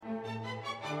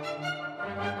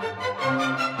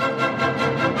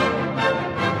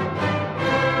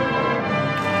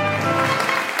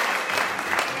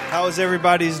How was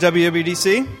everybody's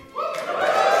WWDC?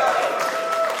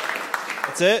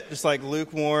 That's it? Just like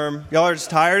lukewarm. Y'all are just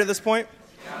tired at this point?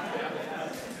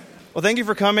 Well, thank you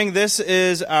for coming. This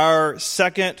is our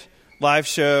second live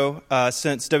show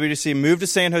since WWDC moved to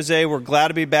San Jose. We're glad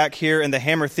to be back here in the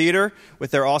Hammer Theater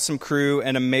with their awesome crew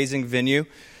and amazing venue.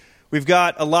 We've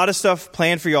got a lot of stuff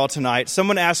planned for y'all tonight.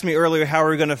 Someone asked me earlier how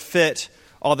we're going to fit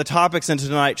all the topics into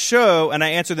tonight's show, and I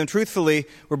answered them truthfully.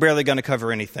 We're barely going to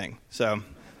cover anything. So,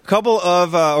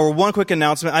 one quick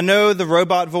announcement. I know the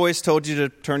robot voice told you to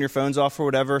turn your phones off or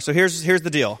whatever, so here's the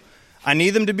deal. I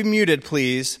need them to be muted,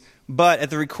 please, but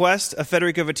at the request of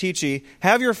Federico Viticci,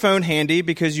 have your phone handy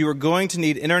because you are going to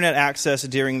need internet access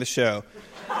during the show.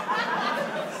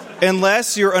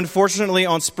 Unless you're unfortunately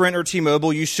on Sprint or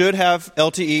T-Mobile, you should have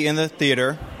LTE in the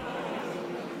theater.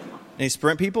 Any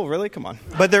Sprint people? Really? Come on.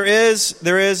 But there is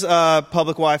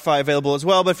public Wi-Fi available as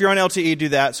well. But if you're on LTE, do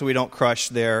that so we don't crush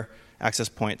their access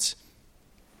points.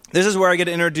 This is where I get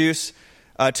to introduce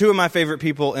two of my favorite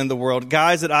people in the world,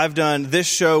 guys that I've done this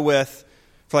show with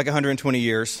for like 120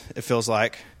 years, it feels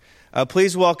like.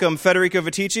 Please welcome Federico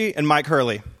Viticci and Mike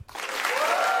Hurley.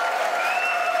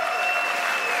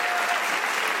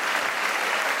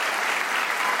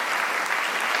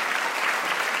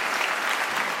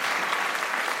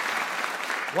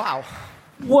 Wow.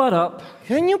 What up?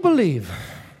 Can you believe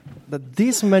that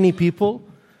this many people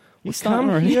will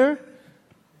come here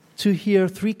to hear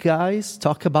three guys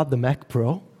talk about the Mac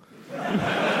Pro?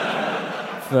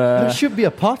 There should be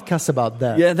a podcast about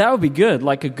that. Yeah, that would be good.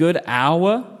 Like a good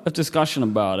hour of discussion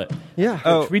about it. Yeah.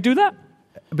 Should we do that?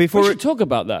 We should talk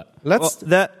about that.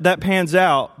 That pans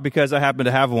out because I happen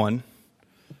to have one.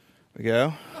 There we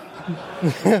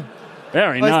go.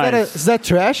 Very nice. Is that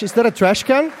trash? Is that a trash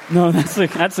can? No, that's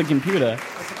a computer.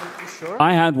 Sure?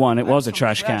 I had one. It was a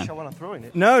trash can. I want to throw in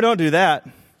it. No, don't do that.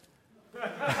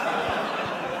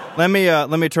 Let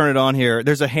me turn it on here.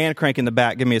 There's a hand crank in the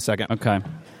back. Give me a second. Okay.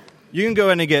 You can go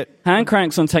in and get... Hand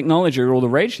cranks on technology are all the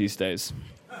rage these days.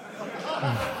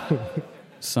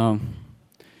 So...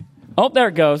 Oh, there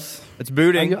it goes. It's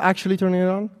booting. Are you actually turning it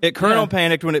on? It kernel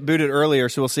panicked when it booted earlier,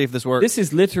 so we'll see if this works. This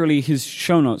is literally his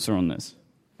show notes are on this.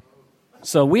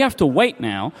 So we have to wait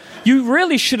now. You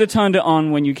really should have turned it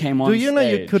on when you came on stage. Do you know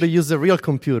you could have used a real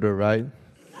computer, right?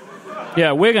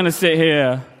 Yeah, we're going to sit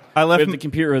here with the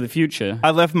computer of the future.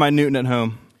 I left my Newton at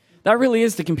home. That really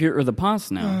is the computer of the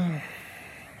past now.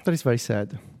 That is very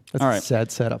sad. That's a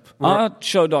sad setup. Our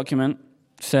show document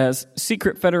says,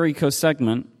 Secret Federico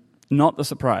segment, not the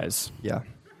surprise. Yeah.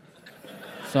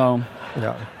 So,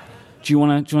 do you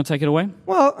want to take it away?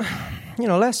 Well,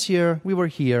 last year we were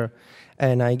here,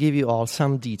 and I gave you all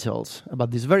some details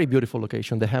about this very beautiful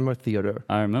location, the Hammer Theater.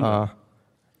 I remember.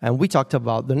 And we talked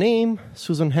about the name,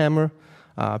 Susan Hammer,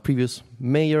 previous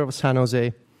mayor of San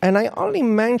Jose. And I only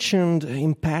mentioned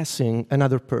in passing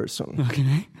another person.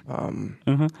 Okay.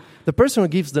 The person who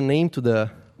gives the name to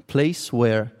the place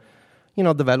where,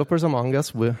 developers among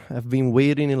us have been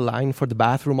waiting in line for the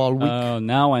bathroom all week. Oh,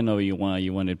 now I know you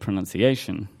wanted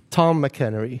pronunciation. Tom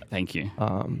McHenry. Thank you.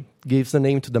 Gives the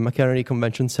name to the McHenry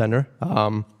Convention Center.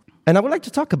 And I would like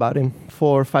to talk about him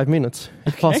for 5 minutes,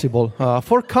 if possible.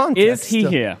 For context. Is he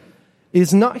here?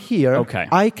 He's not here. Okay.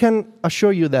 I can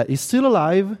assure you that he's still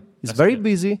alive. He's very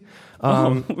busy.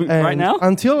 Right now?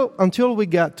 Until we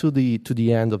get to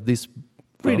the end of this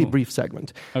pretty brief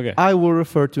segment, I will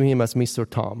refer to him as Mr.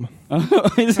 Tom.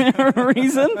 Is there a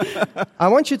reason? I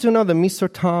want you to know that Mr.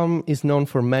 Tom is known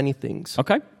for many things.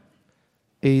 Okay.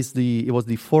 He's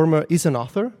an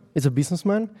author, he's a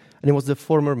businessman, and he was the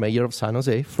former mayor of San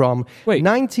Jose from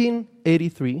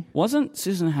 1983. Wasn't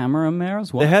Susan Hammer a mayor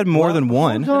as well? They had more than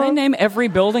one. Did they name every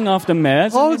building after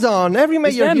mayors? Hold on, every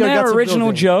mayor here gets a building. Is there Mayor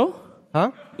Original Joe?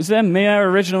 Huh? Is there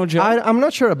Mayor Original Joe? I'm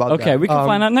not sure about that. Okay, we can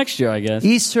find out next year, I guess.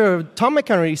 Tom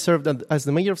McHenry served as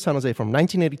the mayor of San Jose from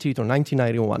 1983 to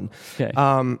 1991.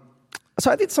 Okay. So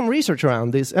I did some research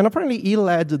around this, and apparently he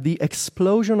led the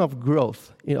explosion of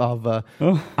growth of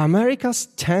America's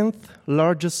 10th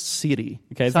largest city.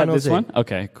 Okay, is San that Jose. this one?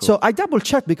 Okay, cool. So I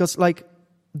double-checked because,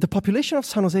 the population of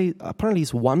San Jose apparently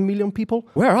is 1 million people.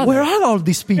 Where are all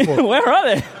these people? Where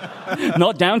are they?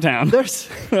 Not downtown.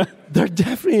 They're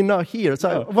definitely not here.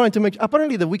 So I wanted to make...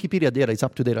 Apparently the Wikipedia data is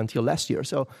up to date until last year.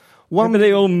 So Maybe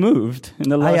they all moved in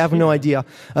the last I have year. no idea.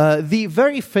 The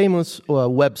very famous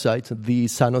website, the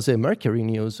San Jose Mercury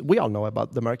News, we all know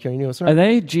about the Mercury News, right? Are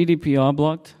they GDPR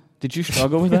blocked? Did you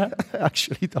struggle with that? I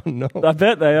actually don't know. I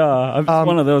bet they are. It's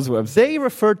one of those websites. They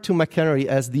referred to McHenry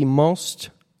as the most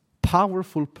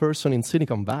powerful person in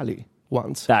Silicon Valley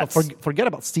once. Forget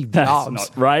about Steve Jobs. That's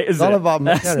not right, is it's all it? about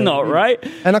That's McHenry. not right.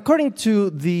 And according to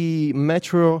the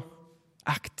Metro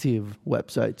active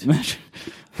website.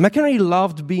 McHenry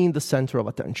loved being the center of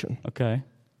attention. Okay.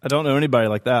 I don't know anybody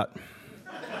like that.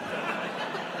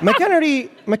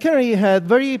 McHenry had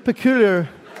very peculiar...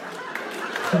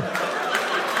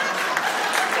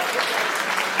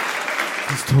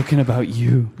 He's talking about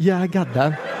you. Yeah, I got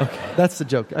that. Okay. That's the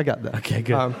joke. I got that. Okay,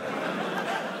 good.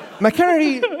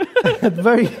 McHenry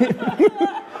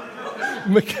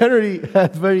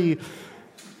had very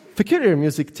peculiar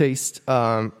music taste.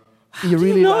 He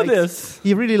really do you know liked, this?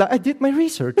 He really I did my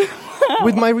research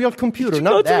with my real computer. Did you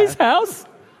not go to his that. house?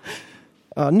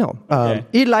 No. Okay.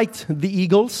 He liked the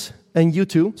Eagles and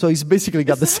U2, so he's basically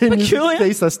got the same music peculiar?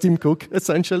 taste as Tim Cook,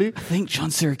 essentially. I think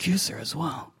John Syracuse as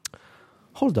well.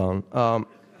 Hold on.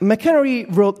 McHenry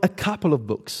wrote a couple of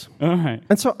books. All right.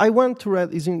 And so I went to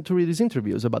read his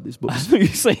interviews about these books. You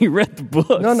say he read the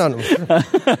books. No.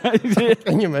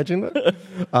 Can you imagine that?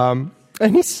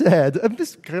 And he said, and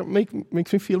this makes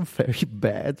me feel very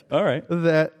bad, All right.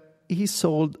 that he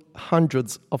sold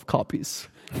hundreds of copies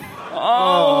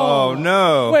Oh,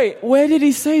 no. Wait, where did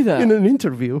he say that? in an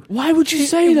interview. Why would you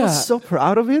say He that? was so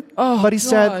proud of it, Oh, but he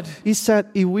God. said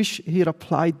he wished he'd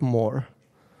applied more.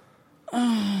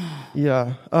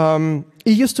 Yeah.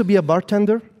 He used to be a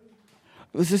bartender.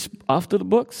 Was this after the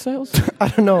book sales? I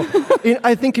don't know.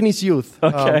 I think in his youth.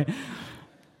 Okay.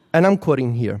 And I'm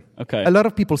quoting here. Okay. A lot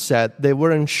of people said they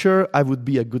weren't sure I would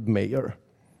be a good mayor,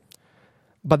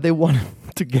 but they wanted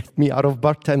to get me out of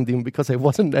bartending because I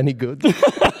wasn't any good.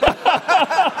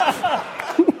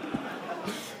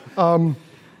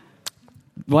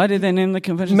 Why did they name the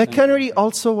convention? McHenry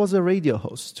also was a radio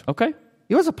host. Okay.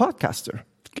 He was a podcaster,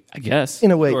 I guess.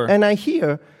 in a way. Sure. And I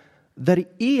hear that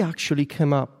he actually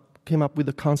came up with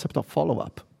the concept of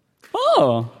follow-up.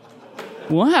 Oh.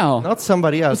 Wow. Not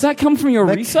somebody else. Does that come from your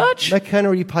research?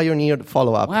 McHenry pioneered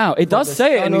follow-up. Wow. It does the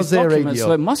say it in San his Jose documents, radio.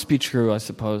 so it must be true, I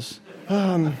suppose.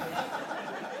 The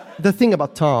thing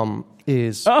about Tom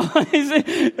is... Oh,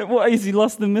 is he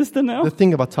lost the mister now? The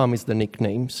thing about Tom is the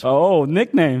nicknames. Oh,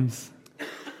 nicknames.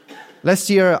 Last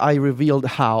year, I revealed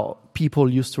how people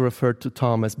used to refer to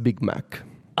Tom as Big Mac.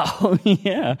 Oh,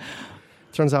 yeah.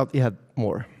 Turns out he had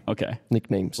more Okay.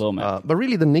 nicknames. Little Mac. But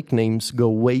really, the nicknames go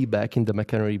way back in the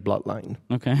McHenry bloodline.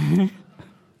 Okay.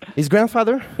 His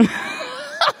grandfather...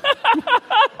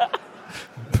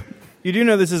 You do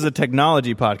know this is a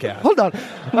technology podcast. Hold on.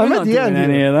 I'm at the end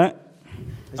Any here. of that?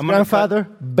 His I'm gonna grandfather,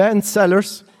 Ben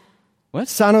Sellers, What?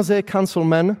 San Jose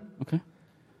councilman, Okay.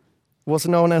 was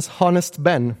known as Honest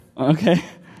Ben. Okay.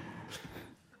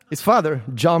 His father,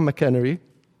 John McHenry,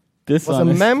 This was a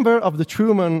member of the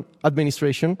Truman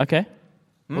administration, Okay.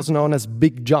 was known as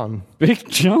Big John. Big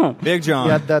John. Big John.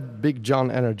 He had that Big John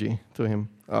energy to him.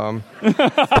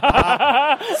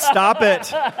 Stop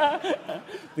it.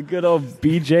 The good old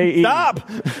BJE. Stop.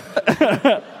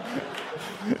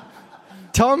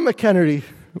 Tom McHenry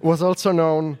was also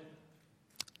known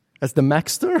as the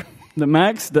Maxter, The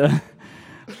Max, the...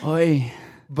 Oi.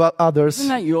 but others, Isn't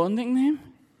that your nickname?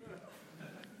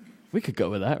 We could go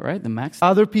with that, right? The Max?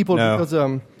 other people, No. because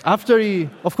after he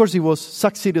was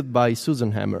succeeded by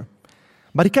Susan Hammer,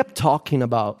 but he kept talking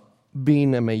about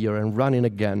being a mayor and running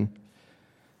again.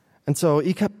 And so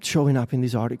he kept showing up in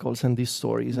these articles and these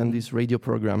stories and these radio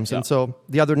programs. Yeah. And so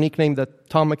the other nickname that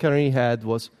Tom McHenry had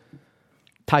was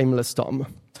Timeless Tom.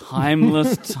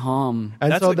 Timeless Tom.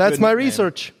 And That's so a that's good my nickname.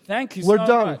 research. Thank you We're so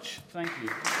done. much. Thank you.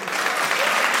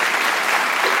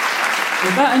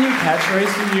 Is that a new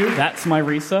catchphrase for you? That's my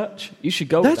research? You should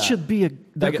go with That that. should be a...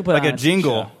 They Like could put a that on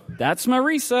jingle. t-shirt. That's my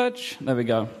research. There we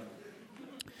go.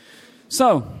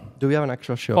 So, Do we have an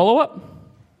actual show? follow up?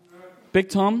 Big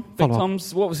Tom? Big Follow up.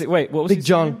 Tom's, what was it? Wait, what was Big his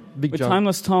John. name? Big With John.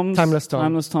 Timeless Tom's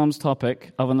Timeless Tom.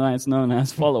 topic, otherwise known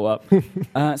as follow up.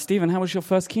 Stephen, how was your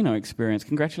first keynote experience?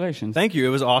 Congratulations. Thank you. It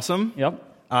was awesome. Yep.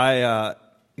 I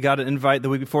got an invite the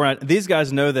week before. These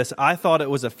guys know this. I thought it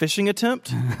was a phishing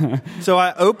attempt. So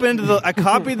I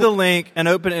copied the link and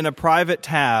opened it in a private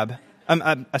tab.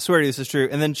 I swear to you this is true.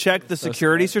 And then checked the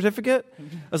security certificate. I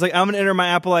was like, I'm going to enter my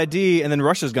Apple ID, and then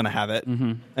Russia's going to have it.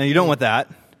 And you don't want that.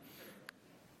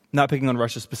 Not picking on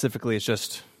Russia specifically. It's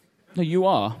just, No, you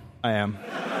are. I am.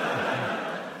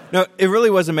 No, it really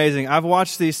was amazing. I've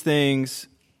watched these things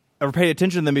or paid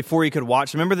attention to them before you could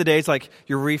watch. Remember the days like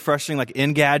you're refreshing like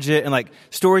Engadget and like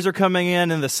stories are coming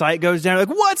in and the site goes down. Like,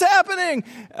 what's happening?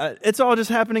 It's all just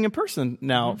happening in person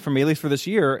now for me, at least for this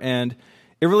year. And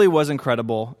it really was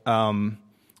incredible. And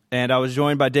I was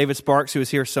joined by David Sparks, who is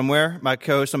here somewhere, my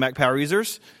co-host on Mac Power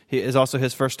Users. He is also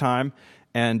his first time.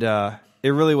 And it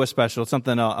really was special. It's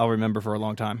something I'll remember for a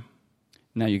long time.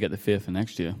 Now you get the fear for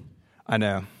next year. I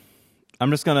know. I'm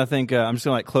just gonna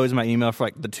like close my email for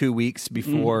like the 2 weeks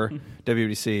before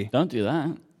WWDC. Don't do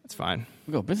that. It's fine.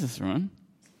 We've got a business to run.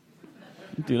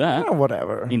 Don't do that. Oh,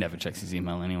 whatever. He never checks his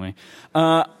email anyway.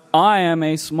 I am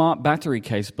a smart battery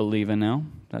case believer now.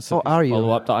 That's a are you?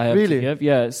 follow-up that I have Really? to give.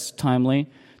 Yeah, it's timely.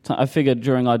 I figured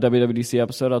during our WWDC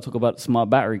episode, I'll talk about smart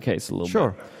battery case a little bit.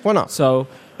 Sure. Why not? So,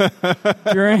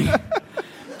 during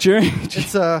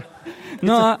It's a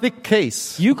thick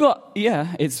case. you got,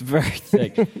 it's very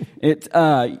thick.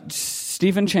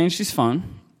 Stephen changed his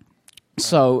phone.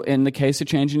 So, in the case of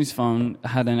changing his phone, I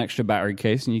had an extra battery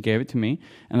case, and you gave it to me,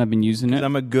 and I've been using it.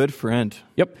 I'm a good friend.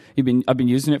 Yep, I've been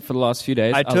using it for the last few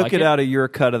days. I took like it out of your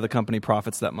cut of the company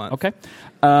profits that month. Okay.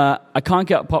 I can't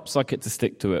get a pop socket to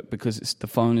stick to it because the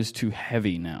phone is too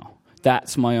heavy now.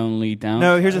 That's my only down.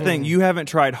 No, here's the thing. You haven't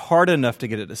tried hard enough to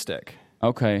get it to stick.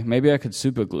 Okay, maybe I could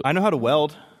super glue. I know how to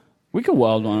weld. We could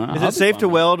weld on it. Is it safe to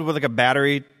weld with like a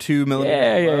battery 2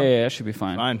 millimeters? Yeah, that should be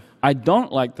fine. Fine. I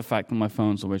don't like the fact that my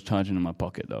phone's always charging in my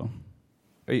pocket, though.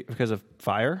 Because of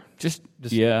fire?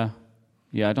 Yeah,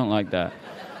 I don't like that.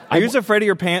 Are you just afraid of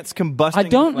your pants combusting? I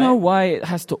don't in flame? know why it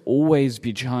has to always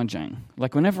be charging.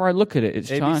 Like, whenever I look at it,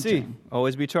 it's ABC. charging.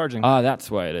 Always be charging.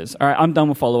 That's why it is. All right, I'm done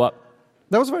with follow-up.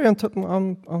 That was very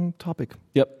on topic.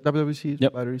 Yep. WWDC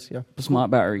Yep. batteries, yeah. The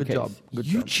smart battery Good case. job. Good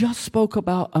You job. just spoke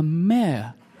about a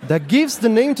mayor. That gives the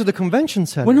name to the convention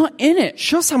center. We're not in it.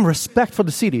 Show some respect for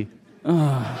the city.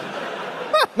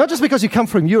 Not just because you come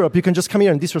from Europe, you can just come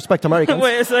here and disrespect Americans.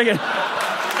 Wait a second.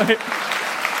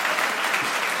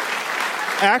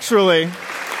 Actually,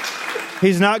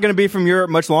 he's not going to be from Europe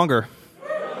much longer.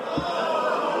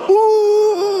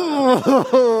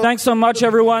 Thanks so much,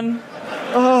 everyone.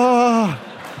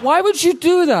 Why would you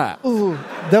do that?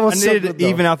 That I was so needed good, to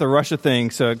even out the Russia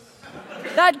thing, so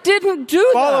That didn't do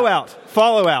that.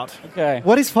 Fallout. Okay.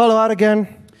 What is Fallout again?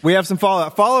 We have some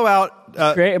Fallout. Fallout,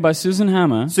 Created by Susan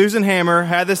Hammer. Susan Hammer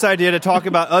had this idea to talk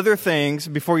about other things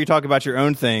before you talk about your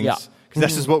own things. Yeah. Because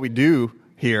that's just what we do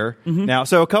here now.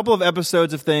 So a couple of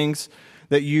episodes of things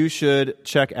that you should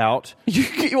check out. Why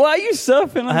are you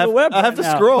surfing on the web? I have to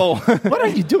right now? scroll. What are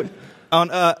you doing? On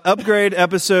Upgrade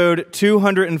episode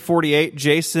 248,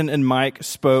 Jason and Mike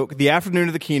spoke the afternoon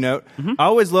of the keynote. I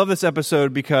always love this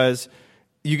episode because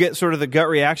you get sort of the gut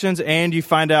reactions and you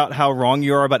find out how wrong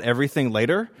you are about everything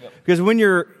later. Yep. Because when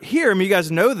you're here, I mean, you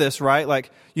guys know this, right? Like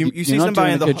you see not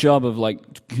somebody doing in the a good job of like.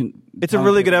 It's a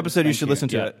really good episode. You should listen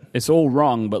to it. It's all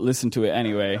wrong, but listen to it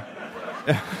anyway.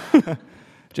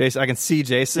 Jason, I can see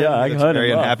Jason. Yeah, I He's heard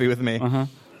very him. unhappy with me.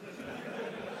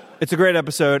 It's a great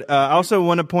episode. I also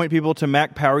want to point people to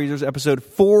Mac Power Users episode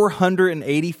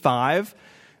 485,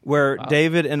 where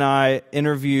David and I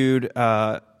interviewed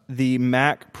the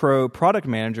Mac Pro product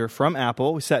manager from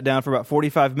Apple. We sat down for about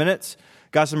 45 minutes,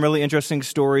 got some really interesting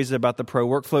stories about the Pro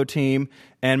workflow team.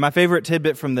 And my favorite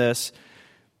tidbit from the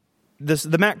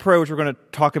Mac Pro, which we're going to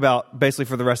talk about basically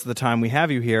for the rest of the time we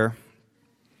have you here,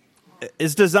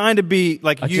 is designed to be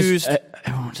used.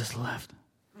 Everyone just left.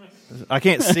 I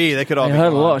can't see. They could all I be heard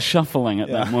a gone. lot of shuffling at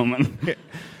that moment.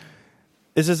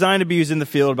 It's designed to be used in the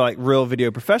field by real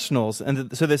video professionals.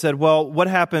 And so they said, well, what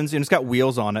happens, it's got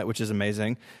wheels on it, which is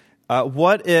amazing.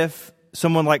 What if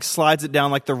someone slides it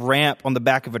down the ramp on the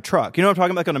back of a truck? You know what I'm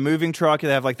talking about? On a moving truck, they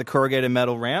have the corrugated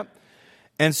metal ramp.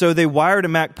 And so they wired a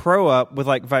Mac Pro up with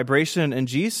vibration and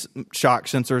G-Shock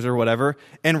sensors or whatever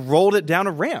and rolled it down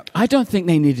a ramp. I don't think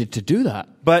they needed to do that.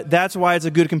 But that's why it's a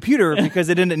good computer, because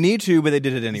they didn't need to, but they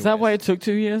did it anyway. Is that why it took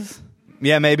 2 years?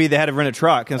 Yeah, maybe they had to rent a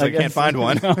truck, and so they can't find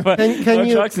one. Can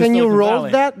you roll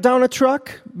that down a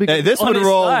truck? Hey, this On would its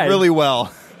roll side. really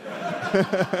well.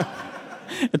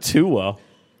 Too well.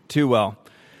 Too well.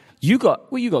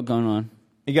 What you got going on?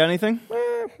 You got anything?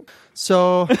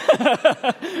 So,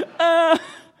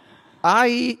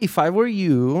 if I were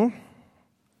you,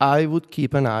 I would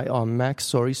keep an eye on Mac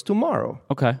Stories tomorrow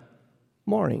Okay.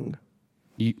 morning.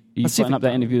 You Pacific setting up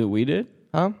that interview that we did?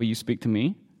 Huh? Will you speak to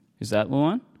me? Is that the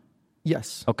one?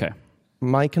 Yes. Okay.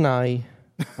 Mike and I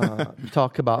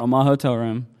talk about... From our hotel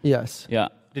room. Yes. Yeah.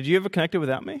 Did you ever connect it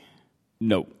without me?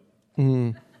 No.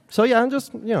 So, yeah,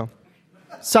 just,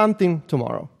 something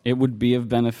tomorrow. It would be of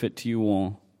benefit to you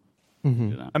all.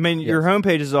 I mean, your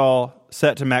homepage is all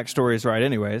set to Mac Stories right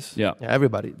anyways. Yeah. Yeah,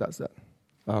 everybody does that.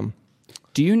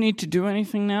 Do you need to do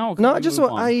anything now? or can No, we just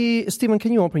move on? Stephen,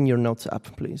 can you open your notes app,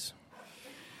 please?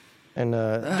 And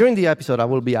during the episode, I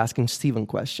will be asking Stephen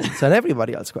questions and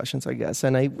everybody else questions, I guess.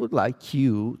 And I would like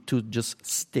you to just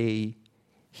stay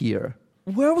here,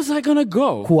 Where was I going to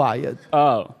go? quiet.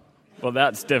 Oh. Well,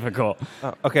 that's difficult.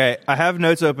 Okay, I have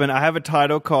notes open. I have a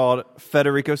title called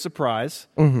Federico Surprise,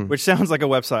 which sounds like a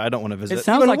website I don't want to visit. It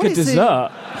sounds Stephen, like what a is it?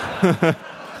 dessert.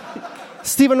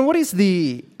 Stephen, what is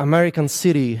the American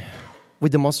city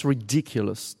with the most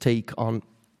ridiculous take on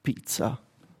pizza?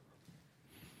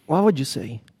 What would you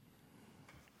say?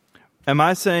 Am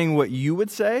I saying what you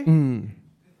would say?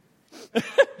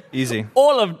 Easy.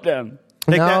 All of them.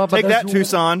 Take No, but that, there's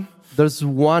Tucson. There's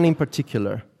one in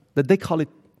particular that they call it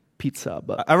pizza,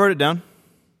 but I wrote it down.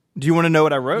 Do you want to know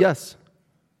what I wrote? yes.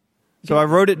 So I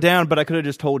wrote it down, but I could have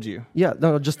just told you. Yeah,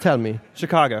 no, just tell me.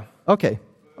 Chicago. Okay.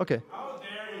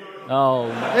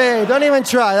 Oh, Hey, don't even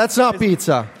try. That's not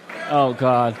pizza. oh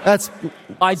God. That's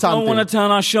I something. don't want to turn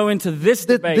our show into this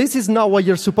debate. This is not what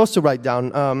you're supposed to write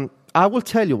down. I will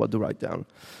tell you what to write down.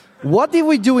 What did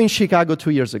we do in Chicago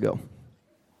 2 years ago?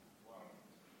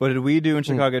 What did we do in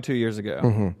Chicago 2 years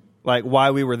ago? Like why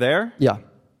we were there? Yeah.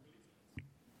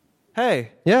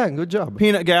 Hey, Yeah, good job.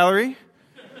 Peanut Gallery.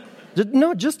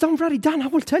 No, just don't write it down. I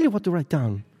will tell you what to write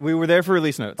down. We were there for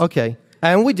release notes. Okay.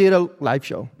 And we did a live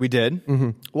show. We did.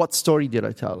 What story did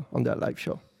I tell on that live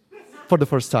show? For the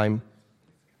first time.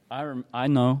 I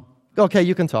know. Okay,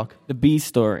 you can talk. The bee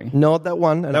story. Not that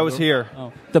one. That was here.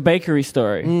 Oh. The bakery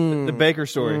story. The baker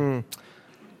story. What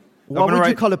gonna would you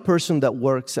write- call a person that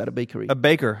works at a bakery? A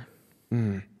baker.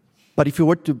 But if you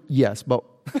were to, yes, but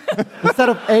instead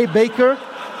of a baker,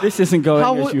 This isn't going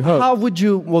as you hope. how would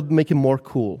you make it more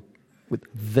cool? With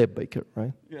the baker,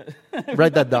 right?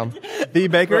 Write that down. The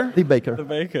baker? The baker. The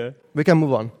baker. We can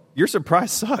move on. Your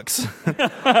surprise sucks.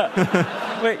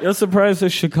 Wait, you're surprised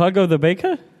at Chicago the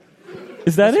baker?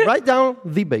 Is that it? Write down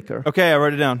the baker, Okay, I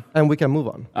wrote it down. and we can move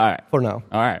on All right. for now.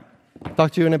 All right.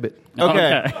 Talk to you in a bit.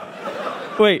 Okay.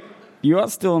 Wait, you are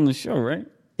still on the show, right?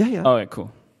 Yeah, yeah. All right,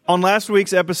 cool. On last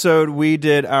week's episode, we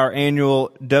did our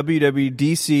annual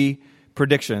WWDC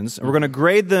predictions. We're going to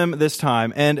grade them this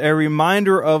time. And a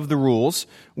reminder of the rules,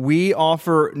 we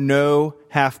offer no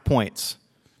half points.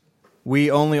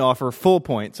 We only offer full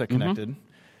points at Connected.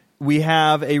 We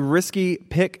have a risky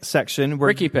pick section. Where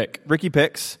Ricky pick. Ricky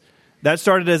picks. That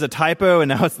started as a typo, and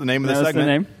now it's the name of the That's segment.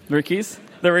 the name. Ricky's.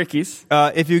 The Ricky's.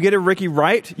 If you get a Ricky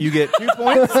right, you get 2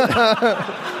 points.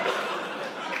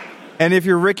 And if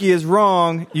your Ricky is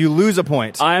wrong, you lose a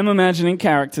point. I am imagining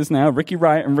characters now, Ricky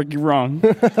Right and Ricky Wrong.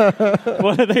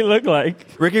 What do they look like?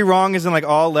 Ricky wrong is in like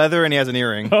all leather, and he has an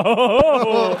earring.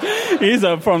 Oh, he's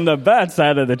from the bad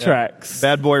side of the tracks.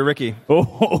 Bad boy Ricky.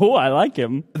 Oh, I like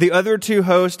him. The other two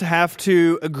hosts have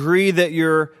to agree that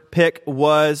your pick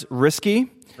was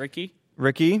risky,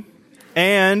 Ricky?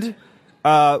 and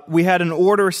we had an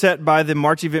order set by the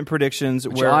March event predictions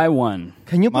Which where I won.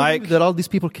 Can you Mike- believe that all these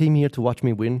people came here to watch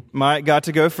me win? Mike got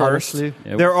to go first. Honestly.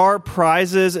 Yeah, There are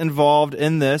prizes involved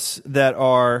in this that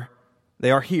are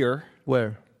here.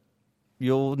 Where?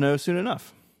 You'll know soon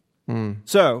enough.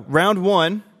 So, round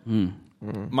one,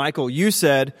 Michael, you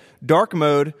said dark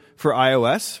mode for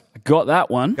iOS. I got that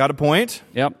one. Got a point.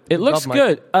 Yep. It looks Mike.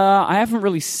 good. I haven't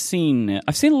really seen it.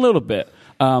 I've seen a little bit.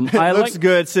 It looks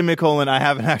good, semicolon, I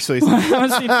haven't actually seen it. I haven't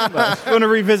seen too much. I'm going to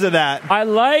revisit that. I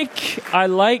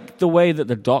like the way that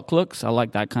the dock looks. I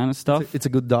like that kind of stuff. It's a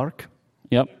good dark.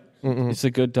 Yep. It's a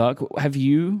good dock. Have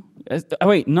you?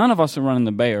 Wait, none of us are running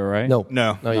the beta, right? No.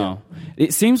 No. Not yet. No.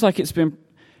 It seems like it's been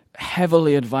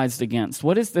heavily advised against.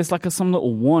 What is there's like some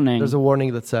little warning? There's a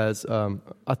warning that says,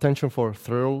 attention for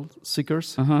thrill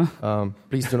seekers.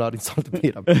 Please do not install the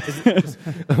beta.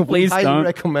 Please I highly don't.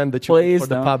 recommend that you Please wait for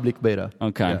the don't. public beta.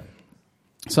 Okay. Yeah.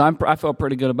 So I felt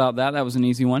pretty good about that. That was an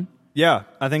easy one. Yeah,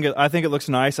 I think it looks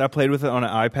nice. I played with it on an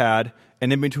iPad,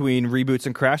 and in between reboots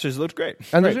and crashes, it looked great.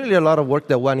 And there's really a lot of work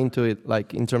that went into it,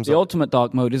 like in terms The of... ultimate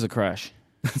dark mode is a crash.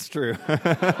 That's true.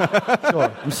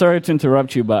 Sure. I'm sorry to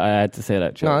interrupt you, but I had to say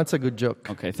that joke. No, that's a good joke.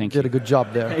 Okay, thank You did you. a good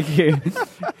job there. Thank you.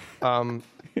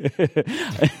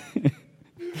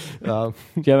 Do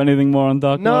you have anything more on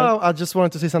dark mode? No, I just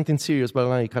wanted to say something serious, but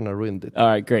now you kind of ruined it. All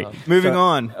right, great. Moving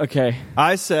on. Okay.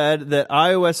 I said that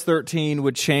iOS 13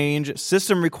 would change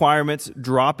system requirements,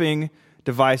 dropping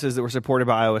devices that were supported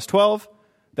by iOS 12.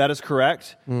 That is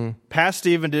correct. Past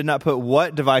Steven did not put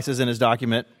what devices in his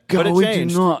document, but it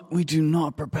changed. We do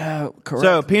not prepare correct.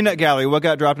 So, Peanut Gallery, what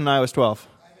got dropped in iOS 12?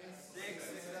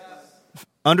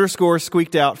 Underscore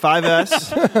squeaked out.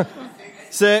 5S,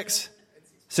 6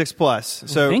 Plus. I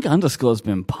So, think underscore's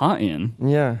been partying.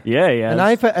 Yeah. Yeah. An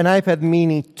iPad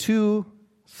Mini 2,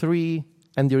 3,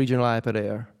 and the original iPad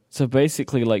Air. So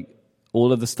basically, like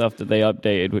all of the stuff that they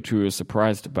updated, which we were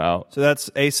surprised about. so that's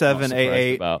A7, Not surprised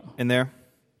A8 about. in there.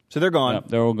 So they're gone. Yep,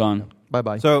 they're all gone.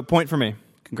 Bye-bye. So, point for me.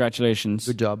 Congratulations.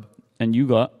 Good job. And you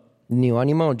got New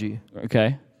Animoji.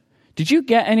 okay. Did you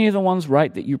get any of the ones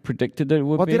right that you predicted that it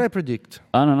would What be? did I predict?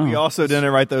 I don't know. We also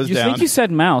didn't write those you down. think you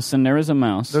said mouse, and there is a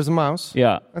mouse. There's a mouse.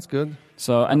 Yeah. That's good.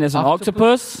 So and there's an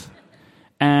Octopus? octopus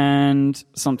and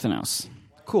something else.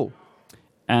 Cool.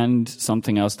 and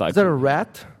something else that Is that a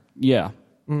rat? yeah,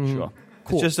 sure.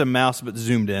 Cool. It's just a mouse, but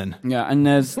zoomed in. Yeah, and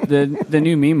there's the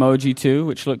new Memoji too,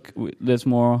 which there's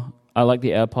more. I like the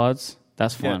AirPods.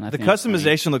 That's fun. Yeah, I the think that's funny.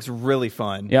 customization looks really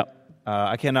fun. Yep.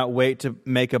 I cannot wait to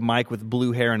make a mic with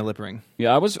blue hair and a lip ring.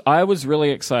 Yeah, I was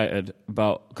really excited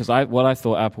about because what I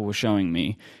thought Apple was showing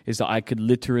me is that I could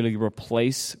literally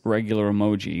replace regular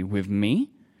emoji with me,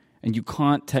 and you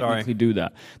can't technically do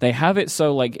that. They have it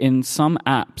so like in some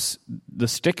apps, the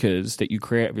stickers that you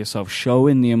create of yourself show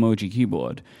in the emoji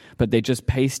keyboard, but they just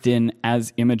paste in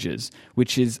as images,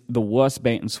 which is the worst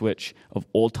bait and switch of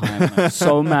all time. And I'm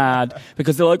so mad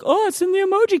because they're like, "Oh, it's in the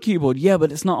emoji keyboard." Yeah,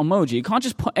 but it's not emoji. You can't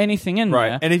just put anything in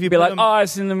there. And if you be put like, them- "Oh,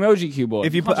 it's in the emoji keyboard."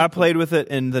 If you put, I played with it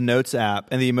in the Notes app,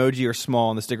 and the emoji are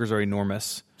small and the stickers are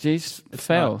enormous. Jeez,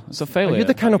 fail. It's a Are failure. you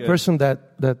the kind of good. person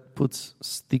that puts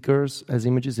stickers as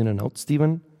images in a note,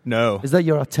 Stephen? No. Is that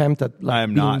your attempt at like I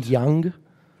am being not. young?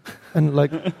 And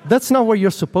like that's not where you're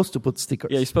supposed to put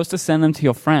stickers. Yeah, you're supposed to send them to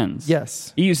your friends.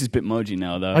 Yes. He uses Bitmoji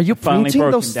now, though. Are you Finally printing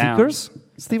broken those down. stickers,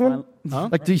 Stephen? Huh?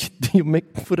 Like, do you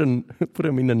put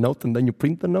them in a note and then you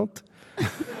print the note,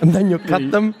 and then you cut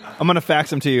them? I'm going to fax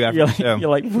them to you after You're the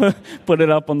like, show. you're like put it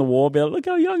up on the wall, be like, look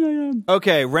how young I am.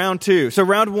 Okay, round two. So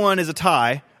round one is a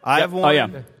tie. I have one. Oh, yeah.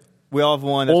 We all have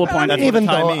one. All the points. That's Even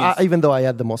what a tie means. even though I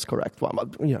had the most correct one,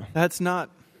 but, That's not.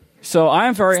 So I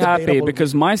am very It's happy debatable.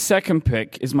 because my second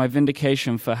pick is my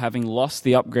vindication for having lost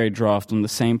the upgrade draft on the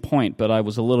same point, but I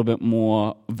was a little bit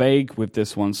more vague with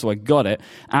this one, so I got it.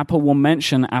 Apple will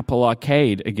mention Apple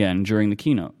Arcade again during the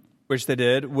keynote, Which they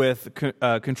did with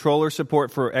controller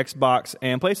support for Xbox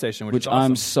and PlayStation, which is awesome.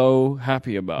 I'm so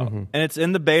happy about. Mm-hmm. And it's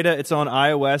in the beta. It's on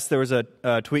iOS. There was a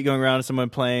tweet going around of someone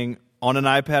playing on an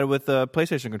iPad with a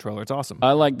PlayStation controller. It's awesome.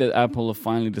 I like that Apple have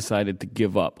finally decided to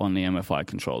give up on the MFI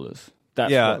controllers. That's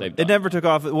yeah, what they've done. it never took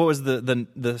off. What was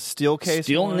the steel case?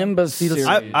 Steel one? Nimbus series.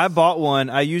 I bought one.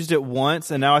 I used it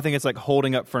once, and now I think it's like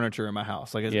holding up furniture in my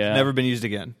house. Like it's Yeah. never been used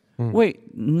again.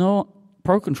 Wait, no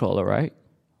Pro Controller, right?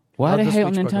 Why Not do they the hate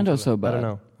on Switch Pro Nintendo controller. so bad? I don't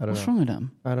know. What's wrong with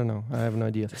them? I don't know. I have no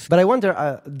idea. But I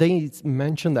wonder. They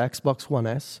mentioned the Xbox One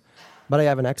S, but I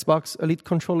have an Xbox Elite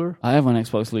controller. I have an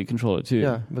Xbox Elite controller too.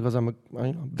 Yeah, because I'm a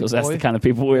big Because that's boy. the kind of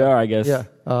people we are, I guess. Yeah,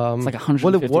 It's like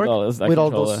will it work $150 that with all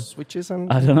controller. those switches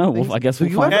and I don't know. Well, things? I guess Do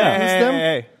we'll you find ever out. use them?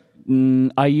 Hey.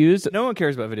 I used. No one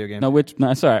cares about video games. No,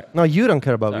 it's all right. No, you don't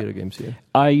care about video games here.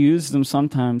 I use them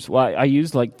sometimes. Well, I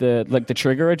use like the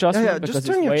trigger adjustment. Yeah, because just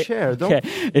turn it's your way, chair. Don't. Okay,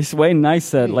 it's way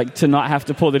nicer, like to not have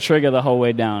to pull the trigger the whole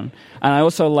way down. And I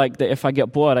also like that if I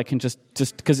get bored, I can just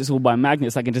because it's all by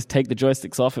magnets, I can just take the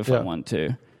joysticks off if I Yeah. want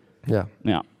to. Yeah,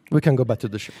 Yeah, we can go back to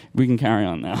the show. we can carry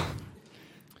on now.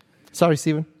 Sorry,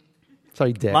 Steven.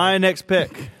 Sorry, Dad. My next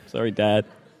pick. Sorry, Dad.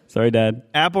 Sorry, Dad.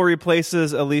 Apple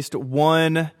replaces at least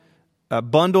one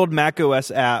bundled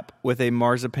macOS app with a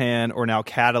Marzipan or now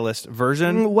Catalyst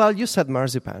version. Well, you said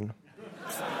marzipan.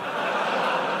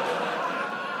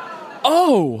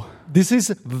 Oh, This is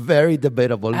very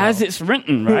debatable. as now. it's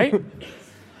written, right?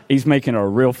 He's making a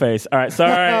real face. All right,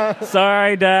 sorry,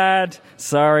 sorry, Dad.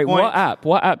 Sorry. Point. What app?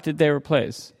 What app did they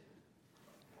replace?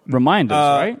 Reminders,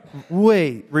 right?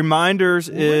 Wait, Reminders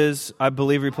is, I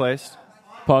believe, replaced.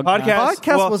 Podcast.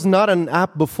 podcast well- was not an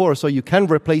app before, so you can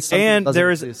replace something And that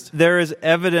doesn't exist. there is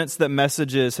evidence that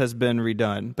Messages has been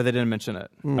redone, but they didn't mention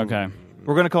it. Okay.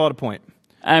 We're going to call it a point.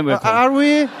 And we're cool. Are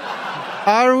we?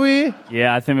 Are we?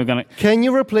 Yeah, I think we're gonna. Can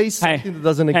you replace Hey, something that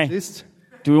doesn't hey. exist?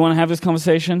 Do we want to have this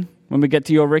conversation when we get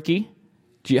to your Ricky?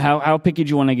 How picky do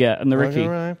you want to get on the Ricky? All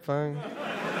right, fine.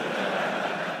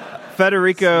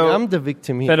 Federico I'm the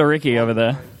victim here. Better Ricky over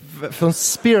there.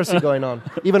 Conspiracy going on,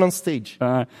 even on stage.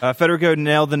 Federico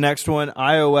nailed the next one.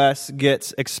 iOS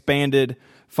gets expanded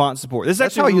font support. This is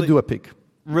That's actually how really, you do a pick.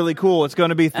 really cool. It's going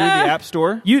to be through the App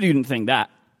Store. You didn't think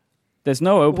that. There's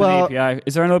no open Well, API.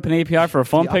 Is there an open API for a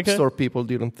phone The App picker? Store people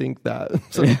didn't think that.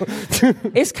 So,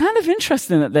 It's kind of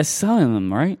interesting that they're selling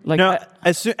them, right? Like, No,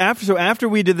 after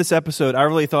we did this episode, I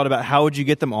really thought about how would you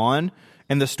get them on,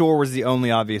 and the store was the only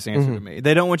obvious answer to me.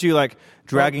 They don't want you like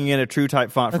dragging in a true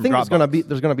type font I from think Dropbox.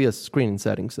 there's gonna be a screen in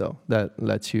settings though that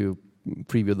lets you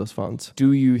preview those fonts.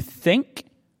 do you think,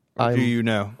 Do you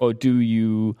know? or do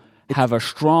you have a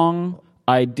strong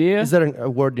idea? Is there a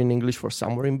word in English for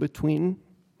somewhere in between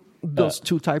those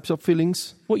two types of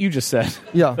feelings? What you just said.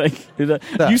 Yeah. Like,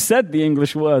 you said the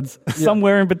English words.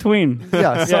 Somewhere in between.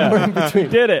 Yeah, somewhere in You between.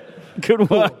 did it. Good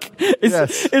work.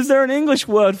 Yes. Is there an English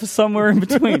word for somewhere in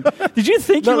between? Did you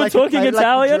think you were talking like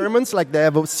Italian? the Germans, like they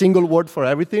have a single word for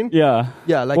everything. Yeah.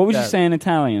 Yeah, like what would you that. say in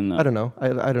Italian, though? I don't know. I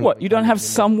don't know. What, you don't have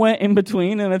Italian somewhere in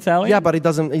between in Italian? anymore. Yeah, but it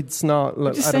doesn't. It's not.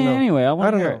 Like, Just I say don't it know. anyway. I want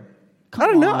I to don't hear know. it.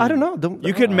 I don't know.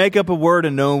 You could make up a word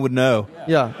and no one would know.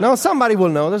 Yeah. No, somebody will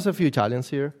know. There's a few Italians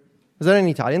here. Is there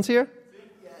any Italians here?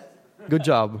 Good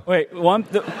job. Wait, one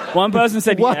person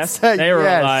said One yes. said They were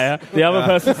yes. a liar. The other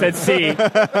person said C.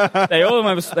 They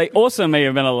also may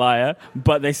have been a liar,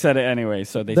 but they said it anyway.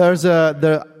 So they.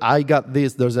 I got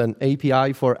this. There's an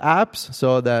API for apps,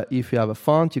 so that if you have a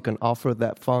font, you can offer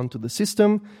that font to the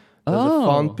system. There's a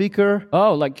font picker.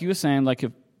 Oh, like you were saying, like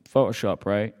a Photoshop,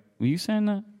 right? Were you saying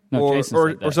that? No, Jason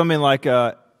said that. Or something like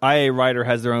IA Writer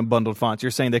has their own bundled fonts. You're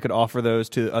saying they could offer those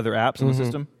to other apps in the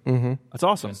system? Mm-hmm. That's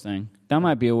awesome. Interesting. That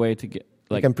might be a way to get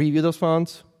You like. can preview those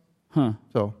fonts. Huh.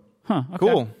 So Okay.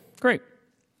 Cool. Great.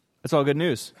 That's all good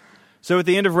news. So at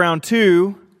the end of round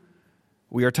 2,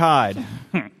 we are tied.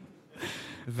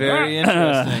 Very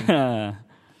interesting.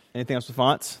 Anything else with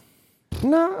fonts?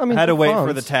 no, I mean I had to wait for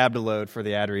fonts. the tab to load for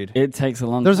the ad read. It takes a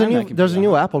long There's a time.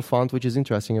 new Apple font which is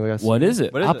interesting. I guess. What is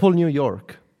it? What is it? Apple New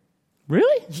York.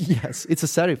 Really? Yes, it's a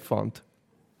serif font.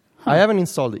 I haven't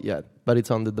installed it yet, but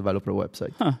it's on the developer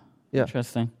website. Huh. Yeah.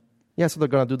 Interesting. Yeah, so they're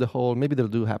gonna do the whole. Maybe they'll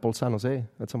do Apple San Jose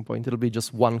at some point. It'll be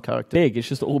just one character. Big. It's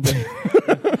just all big.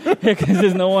 Because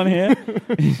there's no one here.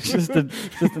 It's just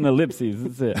an ellipses.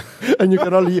 That's it. And you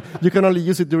can only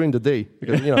use it during the day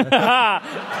because It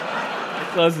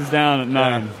closes down at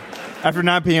 9. After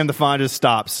 9 p.m., the font just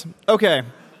stops. Okay.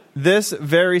 This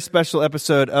very special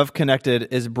episode of Connected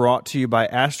is brought to you by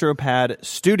AstroPad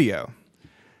Studio.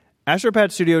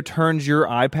 AstroPad Studio turns your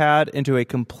iPad into a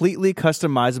completely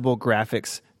customizable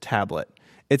graphics tablet.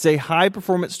 It's a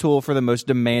high-performance tool for the most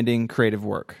demanding creative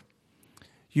work.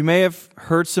 You may have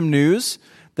heard some news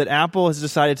that Apple has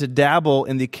decided to dabble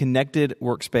in the connected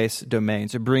workspace domain,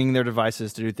 so bringing their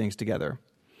devices to do things together.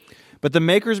 But the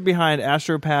makers behind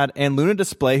AstroPad and Luna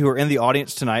Display, who are in the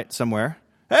audience tonight somewhere,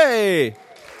 hey!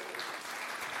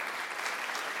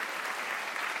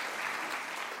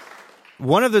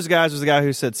 One of those guys was the guy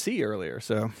who said C earlier,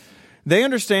 so they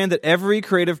understand that every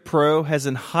creative pro has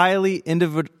a highly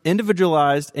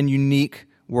individualized and unique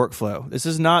workflow. This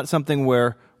is not something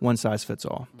where one size fits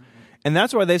all. And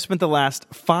that's why they've spent the last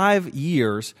 5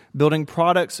 years building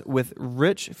products with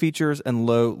rich features and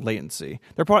low latency.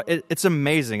 It's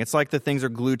amazing. It's like the things are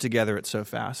glued together. It's so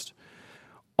fast.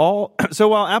 So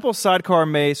while Apple's Sidecar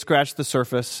may scratch the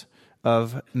surface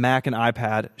of Mac and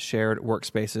iPad shared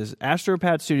workspaces,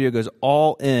 AstroPad Studio goes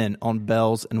all in on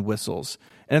bells and whistles.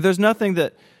 And if there's nothing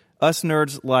that us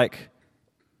nerds like,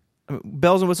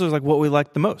 bells and whistles are like what we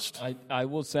like the most. I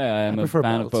will say I am a prefer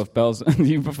fan of bells. both bells. Do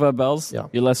you prefer bells? Yeah.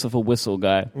 You're less of a whistle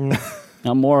guy.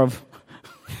 I'm more of...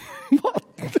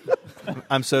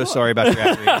 I'm so sorry about your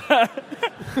ad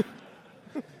read.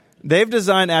 They've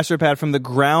designed AstroPad from the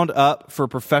ground up for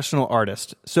professional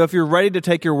artists. So if you're ready to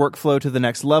take your workflow to the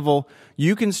next level,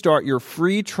 you can start your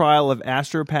free trial of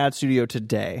AstroPad Studio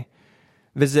today.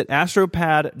 Visit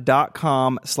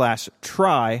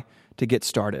astropad.com/try to get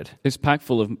started. It's packed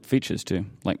full of features too,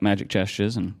 like magic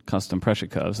gestures and custom pressure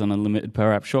curves and unlimited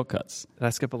per app shortcuts. Did I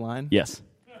skip a line? Yes.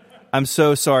 I'm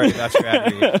so sorry about your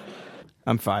ad read.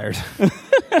 I'm fired.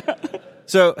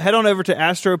 So head on over to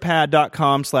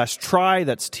astropad.com/try.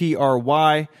 That's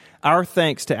TRY. Our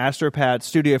thanks to AstroPad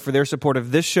Studio for their support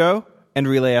of this show and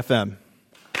Relay FM.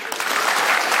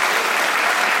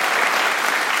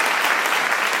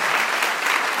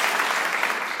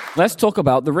 Let's talk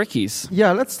about the Rickies.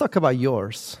 Yeah, let's talk about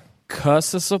yours.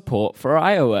 Cursor support for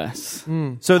iOS.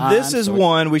 So this is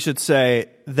one we should say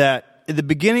that at the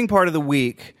beginning part of the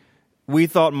week, we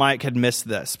thought Mike had missed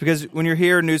this. Because when you're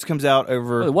here, news comes out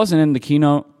over... Well, it wasn't in the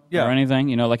keynote Yeah. or anything.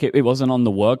 You know, like it wasn't on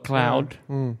the word cloud.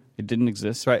 It didn't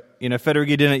exist. That's right. You know,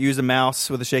 Federighi didn't use a mouse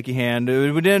with a shaky hand.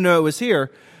 We didn't know it was here.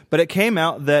 But it came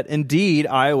out that indeed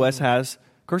iOS has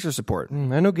cursor support.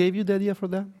 I know gave you the idea for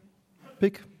that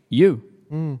pick. You.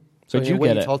 So Where'd in you a way,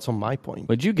 get it's it? also my point.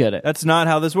 Where'd you get it? That's not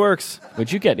how this works.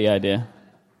 Where'd you get the idea?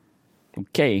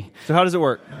 Okay. So how does it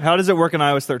work? How does it work in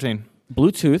iOS 13?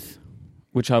 Bluetooth,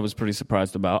 which I was pretty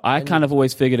surprised about. I kind of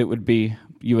always figured it would be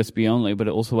USB only, but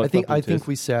it also works with Bluetooth. I think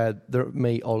we said there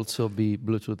may also be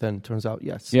Bluetooth, and it turns out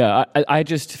yes. Yeah, I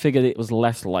just figured it was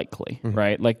less likely,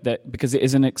 right? Like that because it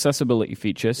is an accessibility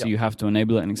feature, so you have to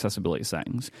enable it in accessibility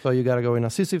settings. So you got to go in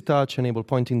Assistive Touch, enable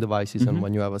pointing devices, and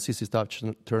when you have Assistive Touch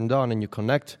turned on and you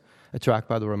connect a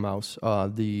trackpad or a mouse,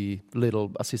 the little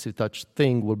Assistive Touch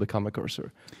thing will become a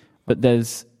cursor. But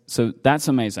there's So that's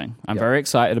amazing. I'm very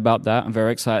excited about that. I'm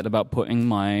very excited about putting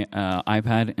my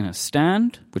iPad in a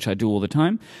stand, which I do all the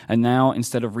time. And now,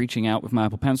 instead of reaching out with my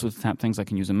Apple Pencil to tap things, I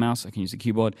can use a mouse, I can use a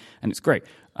keyboard, and it's great.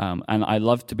 And I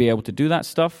love to be able to do that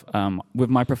stuff with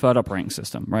my preferred operating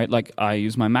system, right? Like, I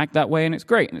use my Mac that way, and it's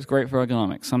great for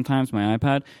ergonomics. Sometimes my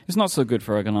iPad is not so good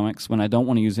for ergonomics. When I don't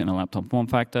want to use it in a laptop form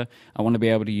factor, I want to be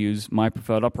able to use my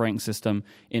preferred operating system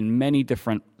in many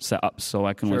different setups so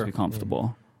I can always be comfortable.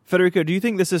 Mm-hmm. Federico, do you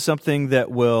think this is something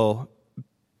that will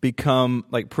become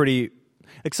like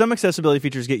some accessibility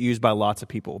features get used by lots of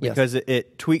people because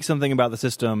it tweaks something about the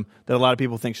system that a lot of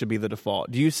people think should be the default?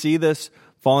 Do you see this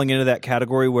falling into that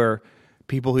category where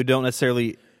people who don't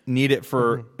necessarily need it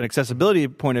for an accessibility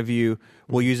point of view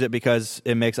will use it because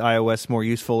it makes iOS more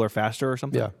useful or faster or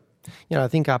something? Yeah, I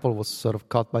think Apple was sort of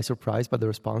caught by surprise by the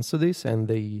response to this, and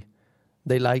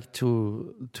they like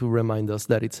to remind us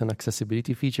that it's an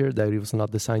accessibility feature, that it was not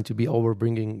designed to be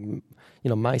bringing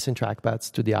mice and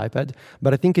trackpads to the iPad.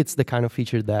 But I think it's the kind of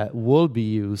feature that will be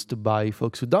used by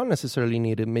folks who don't necessarily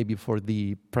need it, maybe for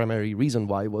the primary reason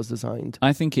why it was designed.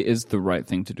 I think it is the right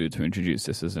thing to do to introduce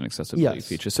this as an accessibility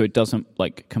feature, so it doesn't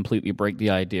like completely break the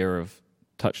idea of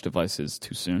touch devices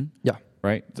too soon. Yeah.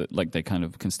 Right? Like they kind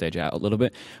of can stage out a little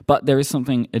bit. But there is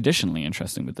something additionally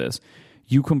interesting with this.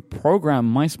 You can program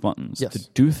mice buttons to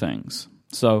do things.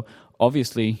 So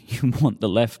obviously you want the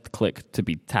left click to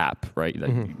be tap, right?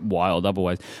 Wild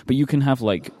otherwise. But you can have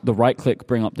like the right click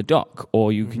bring up the dock,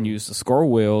 or you can use the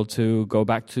scroll wheel to go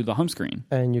back to the home screen.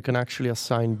 And you can actually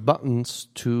assign buttons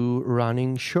to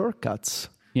running shortcuts.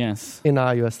 Yes. In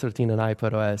iOS 13 and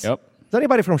iPadOS. Yep. Is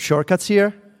anybody from Shortcuts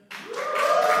here?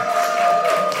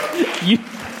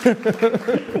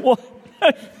 What?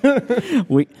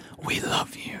 we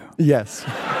love you. Yes.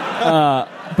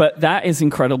 But that is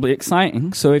incredibly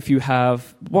exciting. So if you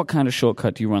have, what kind of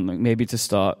shortcut do you run? Like maybe to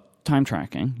start time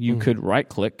tracking, you could right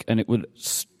click and it would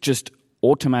just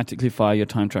automatically fire your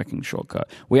time tracking shortcut.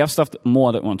 We have stuff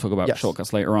more that we want to talk about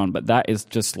shortcuts later on, but that is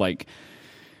just like,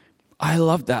 I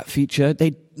love that feature.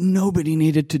 Nobody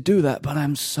needed to do that, but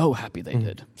I'm so happy they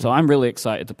did. So I'm really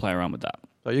excited to play around with that.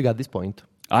 So you got this point.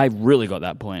 I really got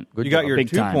that point. You got your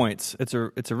 2 points. It's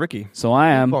a Ricky. So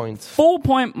I am 4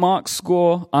 point mark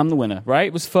score. I'm the winner, right?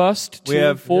 It was first. We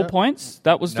have 4 points.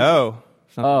 That was no.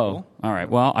 All right.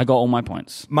 Well, I got all my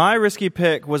points. My risky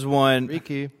pick was one.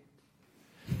 Ricky.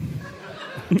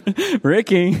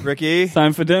 Ricky.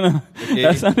 Time for dinner. Ricky.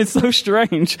 That sounded so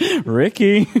strange.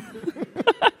 Ricky.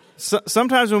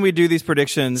 Sometimes when we do these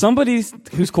predictions, somebody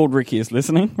who's called Ricky is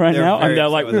listening right now, and they're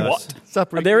like, "What?"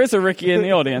 There is a Ricky in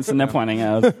the audience, and they're pointing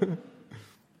at us.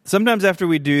 Sometimes after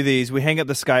we do these, we hang up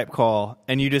the Skype call,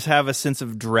 and you just have a sense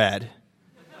of dread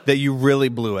that you really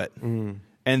blew it.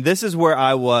 And this is where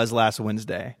I was last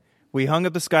Wednesday. We hung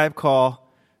up the Skype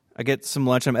call. I get some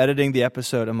lunch. I'm editing the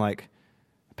episode. I'm like,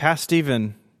 "Past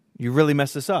Steven, you really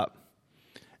messed this up."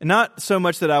 And not so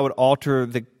much that I would alter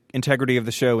the integrity of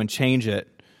the show and change it.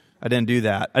 I didn't do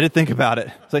that. I did think about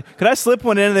it. It's like, could I slip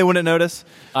one in and they wouldn't notice?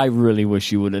 I really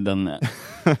wish you would have done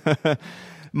that.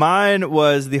 Mine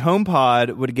was the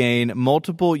HomePod would gain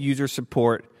multiple user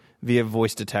support via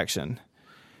voice detection.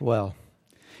 Well,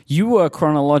 you were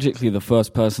chronologically the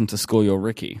first person to score your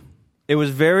Ricky. It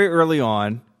was very early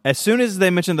on. As soon as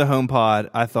they mentioned the HomePod,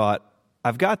 I thought,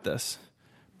 I've got this.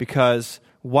 Because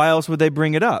why else would they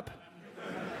bring it up?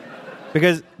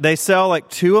 Because they sell like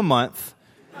 2 a month.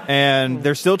 And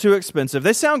they're still too expensive.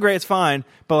 They sound great, it's fine.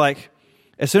 But like,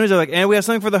 as soon as they're like, and we have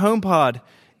something for the HomePod,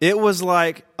 it was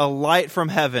like a light from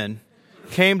heaven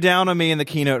came down on me in the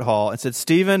keynote hall and said,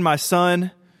 Steven, my son,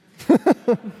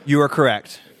 you are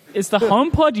correct. Is the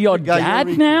HomePod your dad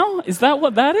now? Is that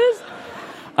what that is?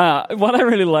 What I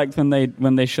really liked when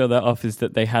they show that off is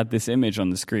that they had this image on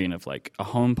the screen of like a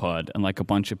HomePod and like a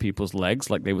bunch of people's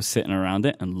legs, like they were sitting around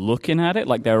it and looking at it,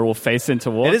 like they were all facing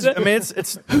towards it. I mean,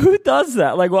 it's who does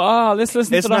that? Like, well, let's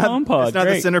listen to the HomePod. It's not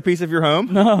the centerpiece of your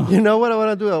home. No. You know what I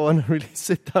want to do? I want to really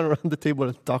sit down around the table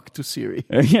and talk to Siri.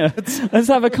 Yeah, let's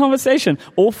have a conversation.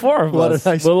 All 4 of us.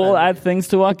 Nice we'll all add things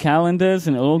to our calendars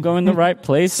and it'll all go in the right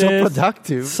places. So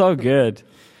productive. So good.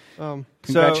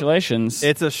 Congratulations. So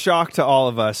it's a shock to all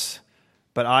of us.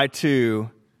 But I, too,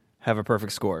 have a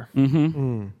perfect score.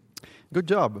 Good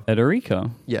job. Federico.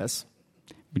 Yes.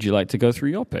 Would you like to go through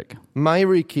your pick? My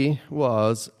Ricky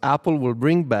was Apple will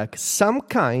bring back some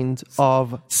kind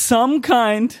of... Some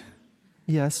kind?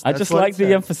 Yes. I just like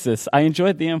the emphasis. I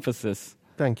enjoyed the emphasis.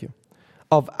 Thank you.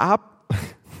 Of app,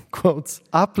 quotes,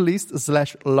 app list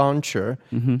 / launcher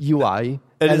UI.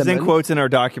 It is in quotes in our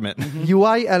document.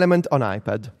 UI element on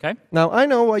iPad. Okay. Now, I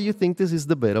know why you think this is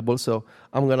debatable, so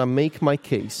I'm going to make my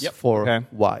case for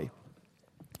why.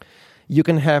 You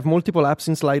can have multiple apps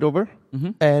in SlideOver,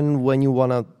 and when you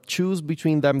want to choose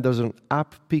between them, there's an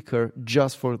app picker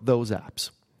just for those apps.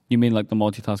 You mean like the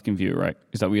multitasking view, right?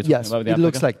 Is that what you're talking Yes, about? With the it app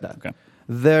looks picker? like that. Okay.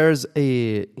 There's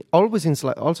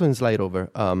also in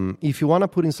SlideOver. If you want to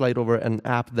put in SlideOver an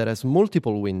app that has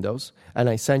multiple windows, and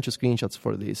I sent you screenshots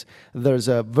for this, there's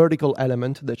a vertical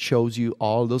element that shows you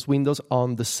all those windows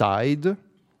on the side.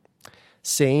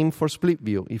 Same for split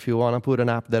view. If you want to put an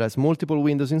app that has multiple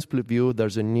windows in split view,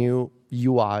 there's a new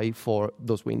UI for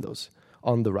those windows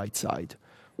on the right side.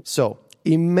 So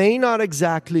it may not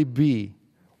exactly be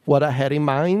what I had in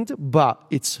mind, but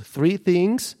it's 3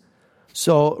 things.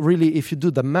 So really, if you do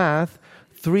the math,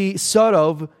 3 sort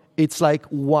of, it's like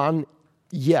 1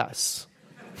 yes.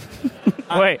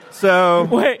 Wait. So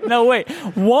Wait.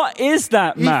 What is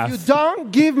that math? If you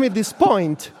don't give me this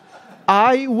point,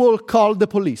 I will call the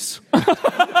police.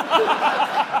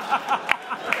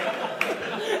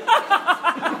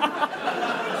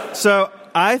 So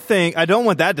I think I don't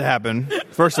want that to happen.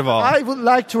 First of all, I would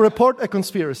like to report a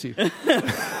conspiracy.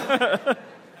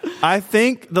 I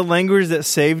think the language that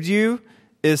saved you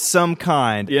is some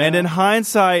kind. Yeah. And in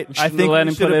hindsight, I shouldn't think have let we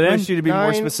him should put have it in. pushed you to be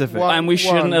more 9, specific. 1. And we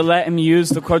shouldn't have let him use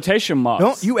the quotation marks.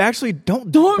 Don't you actually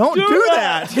don't Don't do do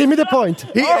that. Give me the point.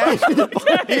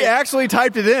 He actually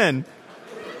typed it in.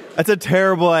 That's a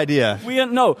terrible idea. We're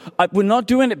not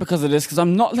doing it because of this, because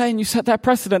I'm not letting you set that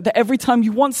precedent that every time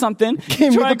you want something,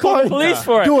 Give me try the and call the point. police Yeah.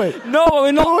 for it. Do it. No,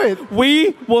 we're not. Do it.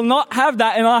 We will not have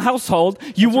that in our household.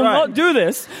 You will right. not do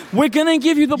this. We're going to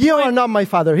give you the You point. are not my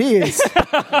father. He is.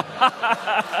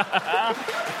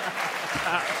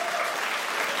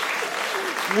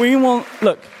 We won't.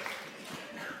 Look,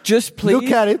 just please.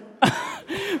 Look at it.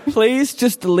 Please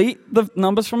just delete the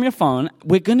numbers from your phone.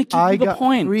 We're going to give I you the got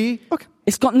point. 3. Okay.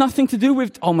 It's got nothing to do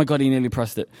with. Oh my God, he nearly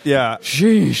pressed it. Yeah.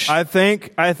 Sheesh. I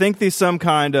think there's some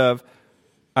kind of.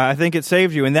 I think it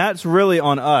saved you, and that's really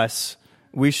on us.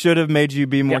 We should have made you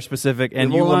be more specific, and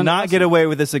We've you all will learned not lesson. get away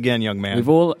with this again, young man. We've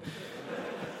all.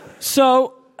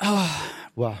 So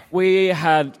Wow. we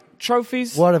had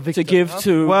trophies What a to victory, give huh?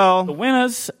 to Well, the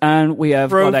winners, and we have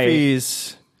got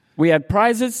Trophies, we had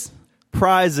prizes,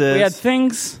 prizes, we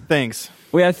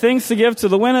had things to give to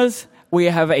the winners. We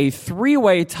have a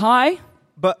 3-way tie.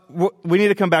 But we need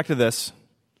to come back to this.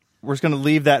 We're just going to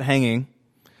leave that hanging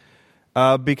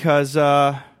because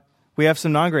we have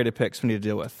some non-graded picks we need to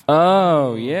deal with.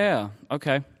 Oh yeah,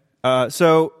 okay.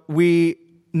 So we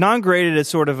non-graded is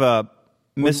sort of a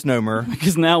misnomer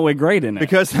Because now we're grading it.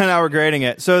 because now we're grading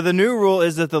it. So the new rule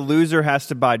is that the loser has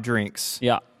to buy drinks.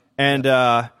 Yeah. And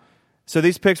so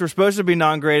these picks were supposed to be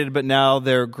non-graded, but now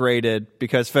they're graded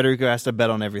because Federico has to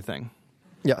bet on everything.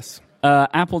 Yes.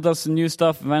 Apple does some new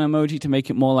stuff with Animoji to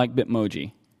make it more like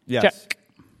Bitmoji. Yes. Check.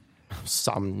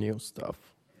 Some new stuff.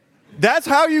 That's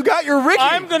how you got your Ricky.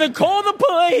 I'm going to call the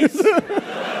police.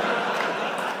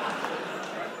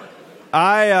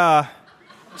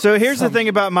 So here's the thing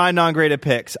about my non-graded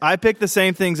picks. I pick the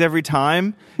same things every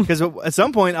time because at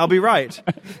some point I'll be right.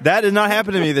 That did not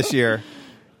happen to me this year.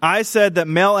 I said that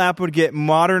Mail app would get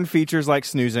modern features like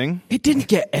snoozing. It didn't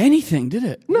get anything, did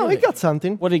it? No, it got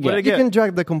something. What did it get? What did it You get? can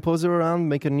drag the composer around,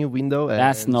 make a new window. And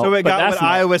That's not. So it but got that's what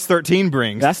not- iOS 13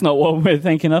 brings. That's not what we're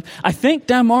thinking of. I think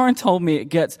Dan Morin told me it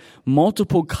gets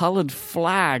multiple colored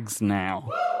flags now.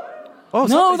 Oh,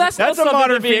 No, that's not a something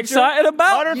modern to be feature. excited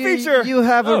about. Modern feature. You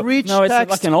have a rich no, it's text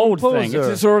like an old composer.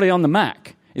 thing. It's already on the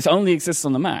Mac. It only exists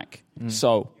on the Mac.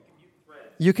 So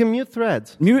You can mute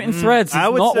threads. muting threads is I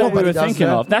would not say what we were nobody does thinking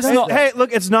that. of. That's Hey, not. hey,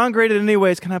 look, it's non-graded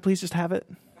anyways. Can I please just have it?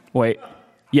 Wait.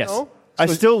 Yes. No? I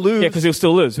still lose. Yeah, because he'll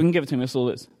still lose. We can give it to him. He'll still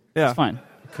lose. Yeah. It's fine.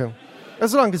 Okay.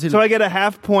 As long as you So I get a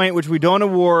half point, which we don't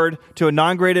award to a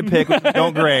non-graded pick, which we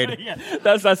don't grade.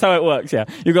 That's how it works. Yeah,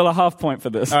 you got a half point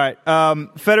for this. All right.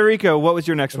 Federico, what was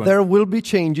your next one? There will be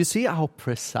changes. See how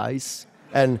precise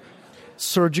and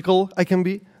surgical I can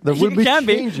be? There will be It can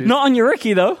changes. be not on your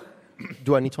Ricky though.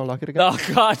 Do I need to unlock it again?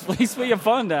 Oh God! Please put your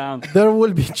phone down. There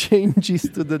will be changes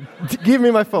to the... Give me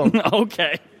my phone.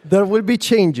 Okay. There will be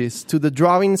changes to the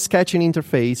drawing sketching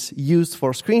interface used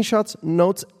for screenshots,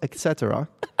 notes, etc.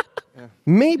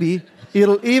 Maybe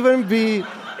it'll even be...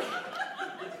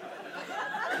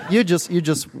 You just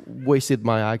wasted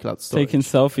my iCloud storage. Taking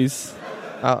selfies,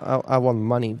 I want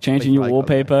money. changing your Like iCloud.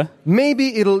 wallpaper,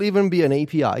 Maybe it'll even be an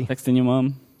API. texting your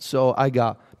mom. So I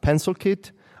got Pencil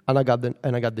Kit, and I got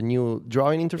the new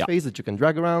drawing interface that you can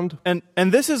drag around. And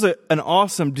this is an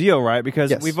awesome deal, right?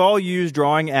 Because Yes. we've all used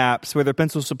drawing apps where their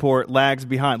pencil support lags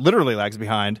behind, literally lags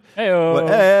behind. Hey-o.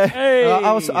 But, Hey.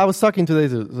 I was talking today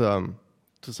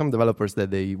to some developers that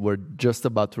they were just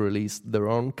about to release their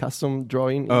own custom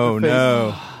drawing Oh, interface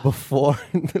no. before.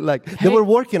 They were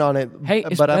working on it. Hey,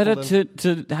 it's but better Apple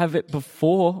to have it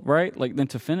before, right? Like than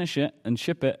to finish it and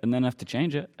ship it and then have to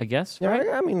change it, I guess. Yeah, Right?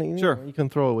 I mean, Sure. you can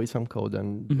throw away some code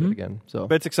and do it again. So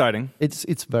But it's exciting.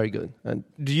 it's very good. And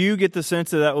Do you get the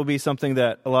sense that will be something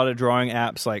that a lot of drawing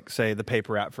apps, like, say, the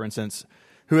Paper app, for instance,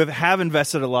 who have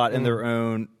invested a lot in their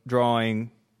own drawing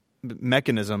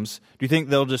mechanisms, do you think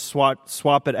they'll just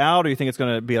swap it out, or do you think it's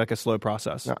going to be like a slow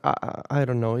process? I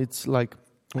don't know. It's like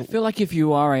I feel like if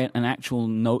you are an actual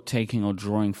note-taking or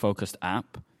drawing-focused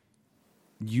app,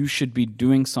 you should be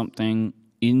doing something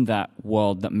in that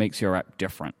world that makes your app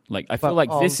different. Like, I feel But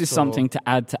like this is also- something to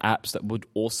add to apps that would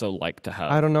also like to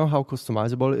have. I don't know how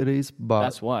customizable it is, but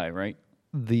That's why, right?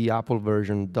 the Apple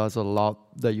version does a lot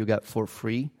that you get for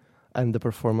free, and the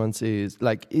performance is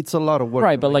like it's a lot of work.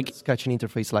 Right, to but make like, a sketching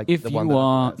interface like If the one you that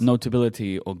are Apple has.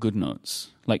 Notability or GoodNotes,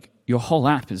 like your whole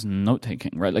app is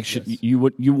note-taking, right? Like, you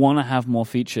want to have more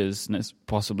features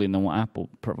possibly than what Apple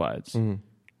provides.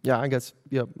 Yeah, I guess.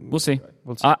 Yeah, We'll see.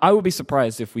 We'll see. I would be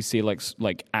surprised if we see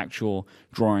like actual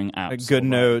drawing apps, Like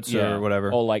GoodNotes or or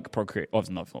whatever. or like Procreate. Oh,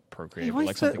 not Procreate, but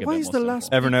like something a why bit is more the simple.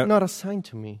 last Evernote. bit not assigned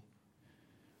to me?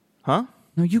 Huh?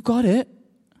 No, you got it.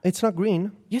 It's not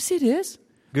green. Yes, it is.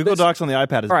 Google Docs on the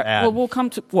iPad is All right. bad. Well, we'll come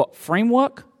to what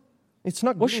framework. It's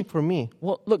not green for me.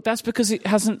 Well, look, that's because it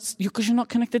hasn't. Because you're not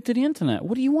connected to the internet.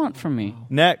 What do you want from me?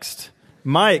 Next,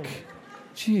 Mike.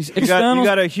 Jeez, You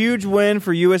got a huge win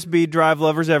for USB drive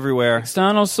lovers everywhere.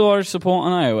 external storage support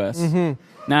on iOS.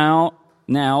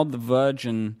 Now The Verge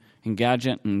and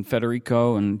Engadget and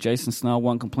Federico and Jason Snell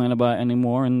won't complain about it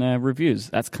anymore in their reviews.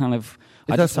 That's kind of.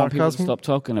 I that just want people to sarcasm? stop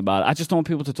talking about it. I just don't want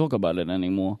people to talk about it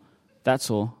anymore. That's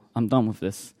all. I'm done with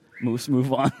this.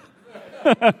 Move on.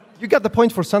 You got the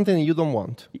point for something that you don't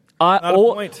want. Not a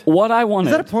point. What I wanted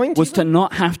Is that a point was even? to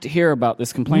not have to hear about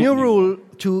this complaint. New anymore. rule: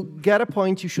 to get a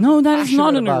point, you should. No, be that is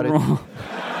not a passionate new about it. rule.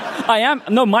 I am.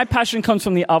 No, my passion comes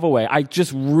from the other way. I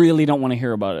just really don't want to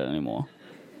hear about it anymore.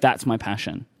 That's my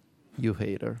passion. You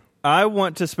hater. I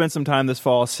want to spend some time this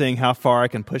fall seeing how far I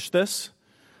can push this.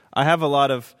 I have a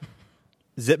lot of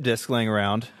zip disks laying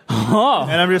around,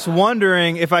 and I'm just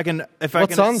wondering if I can What's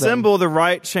on them? assemble the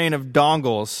right chain of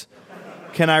dongles.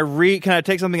 Can I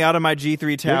take something out of my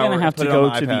G3 tower? You're going to have and put to it on go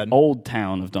my to iPad? the old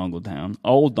town of Dongletown.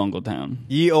 Old Dongletown.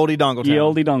 Ye olde dongle Ye town.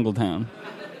 olde Dongletown.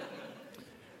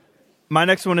 My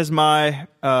next one is my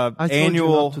I told annual.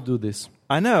 you not to do this.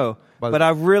 I know, But- but I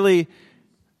really,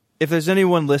 if there's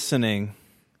anyone listening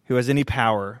who has any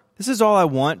power, this is all I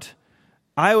want.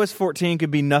 iOS 14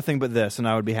 could be nothing but this, and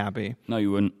I would be happy. No,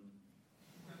 you wouldn't.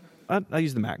 I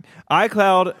use the Mac.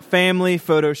 iCloud family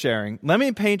photo sharing. Let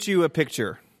me paint you a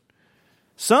picture.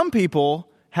 Some people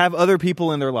have other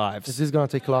people in their Is lives. this gonna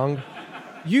take long?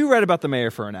 You read about the mayor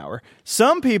for an hour.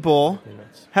 Some people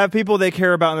have people they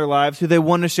care about in their lives who they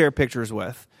want to share pictures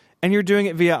with. And you're doing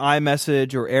it via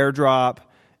iMessage or AirDrop.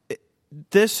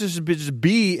 This should just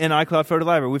be in iCloud Photo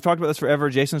Library. We've talked about this forever.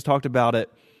 Jason's talked about it.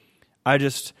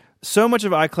 So much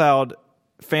of iCloud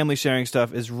family sharing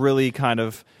stuff is really kind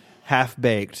of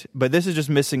half-baked. But this is just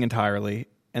missing entirely.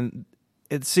 And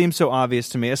it seems so obvious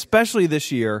to me, especially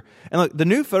this year. And look, the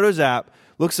new Photos app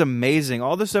looks amazing.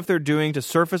 All the stuff they're doing to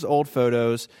surface old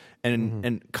photos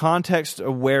and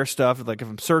context-aware stuff, like if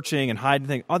I'm searching and hiding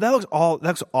things. Oh, that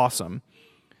looks awesome.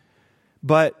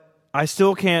 But I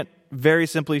still can't very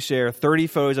simply share 30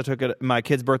 photos I took at my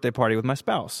kid's birthday party with my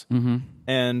spouse.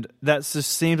 And that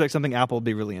just seems like something Apple would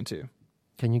be really into.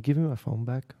 Can you give me my phone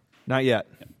back? Not yet.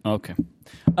 Okay.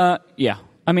 Yeah.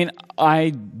 I mean, I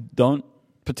don't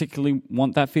particularly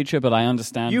want that feature, but I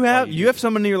understand. You why have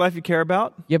someone in your life you care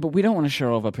about? Yeah, but we don't want to share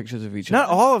all of our pictures of each Not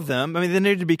other. all of them. I mean, there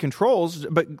need to be controls,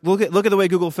 but look at the way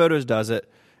Google Photos does it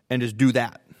and just do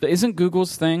that. But isn't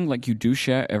Google's thing like you do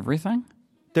share everything?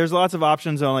 There's lots of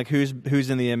options on like who's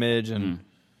in the image and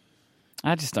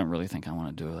I just don't really think I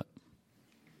want to do it.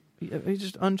 you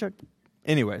just uncheck.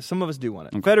 Anyway, some of us do want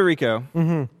it. Okay. Federico.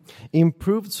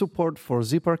 Improved support for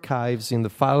zip archives in the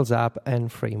Files app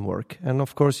and framework. And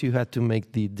of course, you had to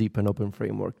make the deep and open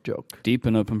framework joke. Deep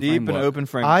and open Deep framework. and open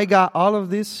framework. I got all of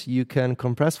this. You can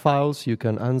compress files, you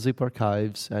can unzip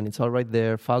archives, and it's all right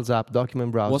there. Files app,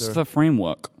 document browser. What's the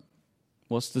framework?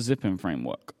 What's the zipping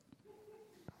framework?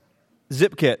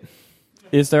 ZipKit.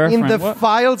 Is there a in the framework?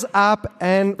 Files app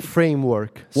and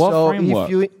framework. What so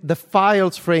framework? If the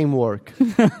Files framework.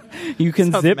 You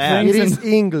can Sounds zip mad. things. It is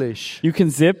English. You can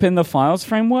zip in the files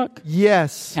framework?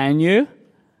 Yes. Can you?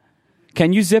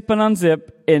 Can you zip and unzip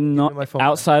in my not phone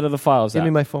outside of the files? Give me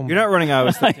app? my phone. You're not running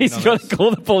iOS 13 He's on going this. to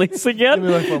call the police again. Give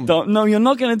me my phone. Don't, no, you're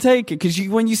not going to take it because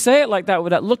when you say it like that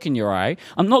with that look in your eye,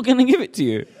 I'm not going to give it to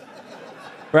you.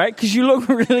 Right? Because you look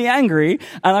really angry,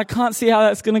 and I can't see how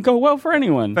that's going to go well for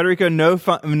anyone. Federico, no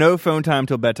phone time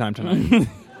till bedtime tonight.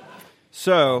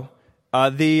 So,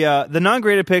 the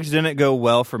non-graded picks didn't go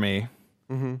well for me.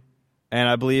 And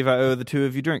I believe I owe the two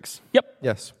of you drinks. Yep.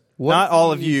 Yes. Not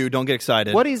all of you. Don't get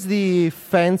excited. What is the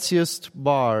fanciest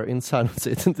bar in San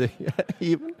Jose? Do you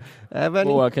even have any?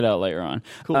 We'll work it out later on.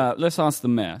 Cool. Let's ask the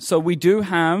mayor. So we do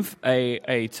have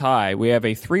a tie. We have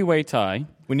a three-way tie.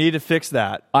 We need to fix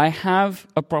that. I have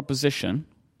a proposition,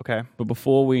 Okay. but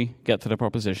before we get to the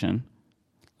proposition,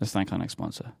 let's thank our next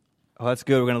sponsor. Oh, that's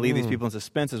good. We're going to leave these people in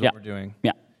suspense is Yeah. what we're doing.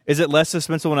 Yeah. Is it less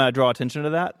suspenseful when I draw attention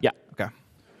to that? Yeah. Okay.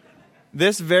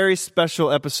 This very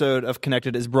special episode of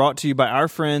Connected is brought to you by our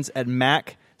friends at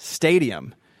Mac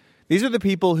Stadium. These are the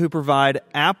people who provide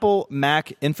Apple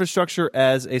Mac infrastructure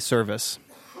as a service.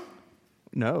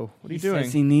 No. What are you doing?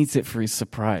 Says he needs it for his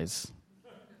surprise.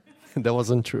 That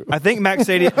wasn't true. I think Mac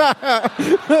Stadium...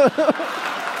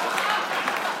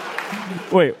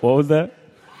 Wait, what was that?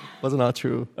 Was not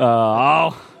true.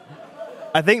 I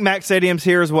think Mac Stadium's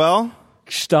here as well.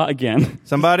 Start again.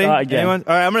 Somebody? Start again. Anyone?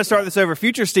 All right, I'm going to start this over.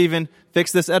 Future Steven,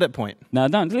 fix this edit point. No,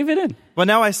 don't. Leave it in. Well,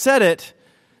 now I said it.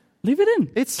 Leave it in.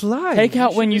 It's live. Take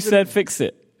out when you said fix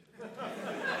it.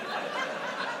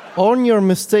 Own your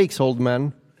mistakes, old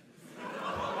man.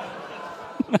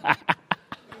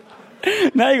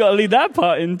 Now you got to leave that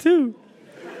part in too.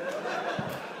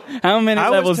 How many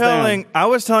levels down? I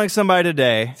was telling somebody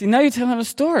today, See, now you're telling a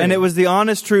story. and it was the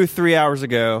honest truth 3 hours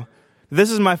ago. This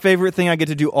is my favorite thing I get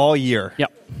to do all year.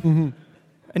 Yep. And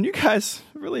you guys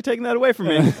are really taking that away from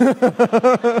me.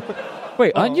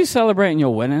 Wait, aren't you celebrating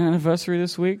your wedding anniversary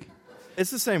this week?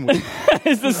 It's the same week.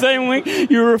 It's the same week?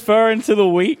 You're referring to the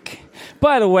week?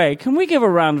 By the way, can we give a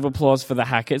round of applause for the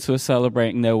Hacketts who are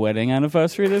celebrating their wedding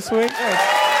anniversary this week?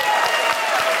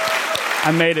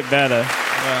 I made it better.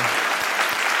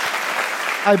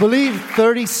 I believe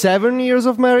 37 years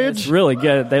of marriage. It's really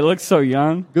good. They look so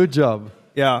young. Good job.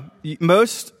 Yeah.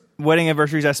 Most wedding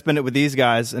anniversaries, I spend it with these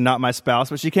guys and not my spouse,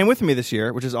 but she came with me this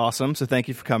year, which is awesome, so thank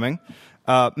you for coming.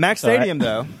 Mac Stadium,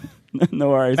 though. No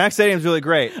worries. Mac Stadium's really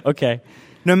great. Okay.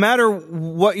 No matter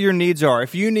what your needs are,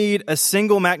 if you need a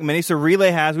single Mac Mini, so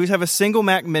Relay has, we have a single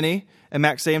Mac Mini at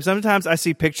Mac Stadium. Sometimes I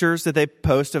see pictures that they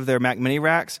post of their Mac Mini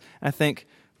racks, and I think,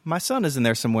 my son is in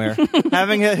there somewhere,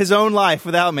 having his own life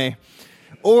without me.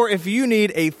 Or if you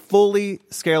need a fully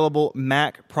scalable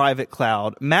Mac private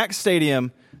cloud, Mac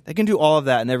Stadium, they can do all of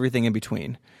that and everything in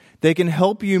between. They can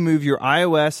help you move your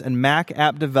iOS and Mac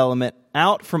app development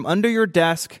out from under your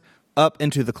desk up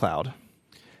into the cloud.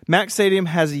 Mac Stadium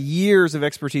has years of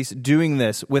expertise doing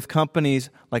this with companies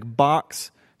like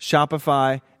Box,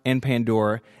 Shopify, and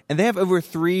Pandora, and they have over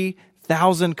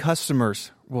 3,000 customers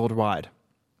worldwide.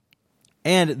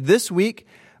 And this week,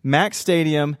 Mac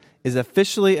Stadium is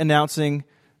officially announcing,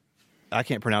 I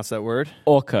can't pronounce that word.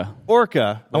 Orca.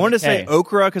 Orca. I wanted to say K.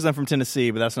 okra because I'm from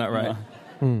Tennessee, but that's not right.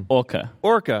 Orca.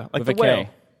 Orca, like With the a K. whale.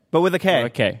 But with a K.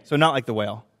 With a K. So not like the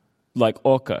whale. Like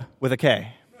orca. With a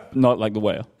K. Not like the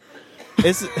whale.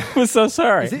 It's, I'm so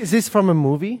sorry. Is this from a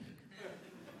movie?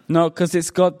 No, because it's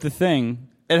got the thing.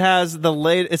 it has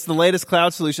it's the latest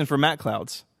cloud solution for Mac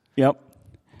clouds. Yep.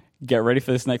 Get ready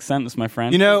for this next sentence, my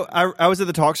friend. You know, I was at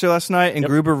the talk show last night, and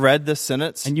Gruber read this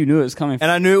sentence, And you knew it was coming.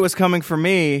 and I knew it was coming for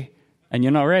me, And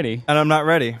you're not ready. and I'm not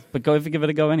ready. But give it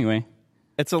a go anyway.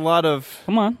 It's a lot of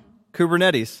Come on.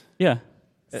 Kubernetes. Yeah.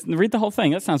 Read the whole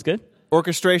thing. That sounds good.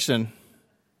 Orchestration.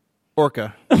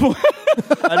 Orca.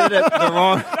 I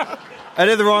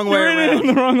did the wrong way Read it around. in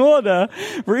the wrong order.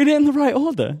 Read it in the right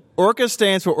order. Orca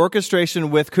stands for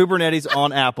orchestration with Kubernetes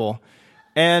on Apple.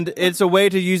 And it's a way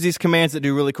to use these commands that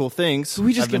do really cool things. Can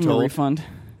we just I've give been them a told. refund?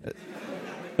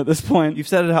 At this point, You've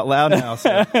said it out loud now.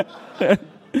 So.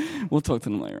 we'll talk to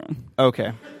them later on.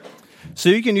 Okay. So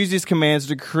you can use these commands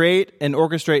to create and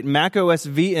orchestrate macOS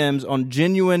VMs on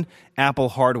genuine Apple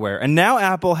hardware. And now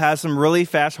Apple has some really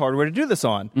fast hardware to do this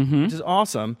on, which is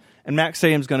awesome. And Mac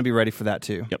Stadium is going to be ready for that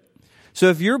too. Yep. So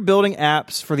if you're building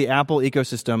apps for the Apple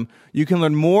ecosystem, you can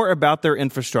learn more about their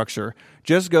infrastructure.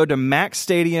 Just go to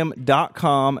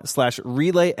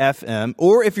macstadium.com/relayfm.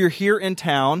 Or if you're here in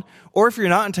town, or if you're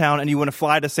not in town and you want to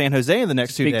fly to San Jose in the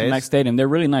next 2 Speak days. to Mac Stadium. They're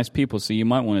really nice people, so you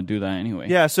might want to do that anyway.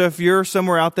 Yeah, so if you're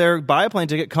somewhere out there, buy a plane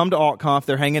ticket, come to AltConf.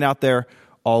 They're hanging out there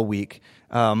all week.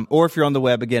 Or if you're on the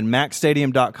web, again,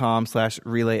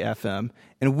 macstadium.com/relayfm.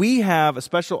 And we have a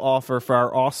special offer for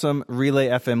our awesome Relay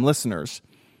FM listeners.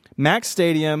 Mac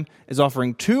Stadium is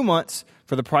offering 2 months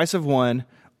for the price of one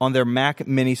on their Mac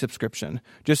Mini subscription.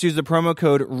 Just use the promo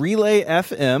code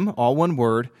RelayFM, all one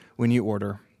word, when you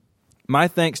order. My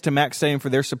thanks to MaxStadium for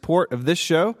their support of this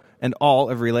show and all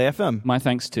of Relay FM. My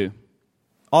thanks too.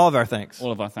 All of our thanks.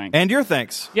 All of our thanks. And your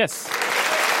thanks. Yes.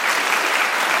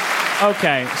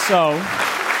 Okay, so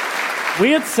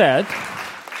we had said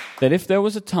that if there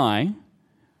was a tie,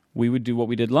 we would do what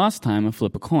we did last time and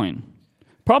flip a coin.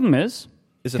 Problem is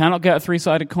cannot get a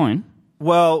three-sided coin.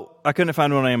 Well, I couldn't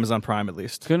find one on Amazon Prime, at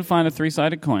least. Couldn't find a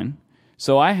three-sided coin.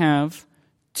 So I have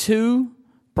two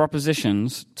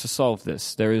propositions to solve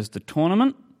this. There is the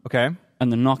tournament Okay.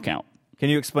 and the knockout. Can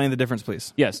you explain the difference,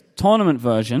 please? Yes, tournament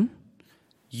version,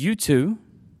 you two,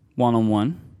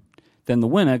 one-on-one. Then the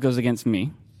winner goes against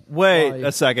me. Wait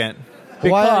a second.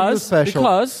 Why are you special?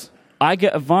 Because I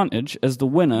get advantage as the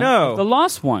winner of the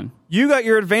last one. You got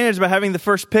your advantage by having the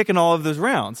first pick in all of those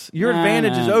rounds. Your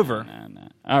advantage is over.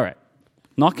 All right.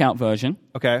 Knockout version.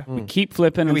 Okay. We keep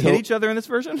flipping Can we until hit each other in this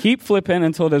version? keep flipping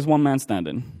until there's one man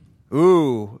standing.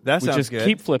 Ooh, that We sounds just good.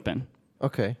 keep flipping.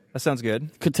 Okay. That sounds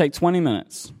good. Could take 20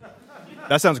 minutes.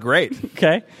 That sounds great.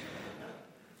 Okay?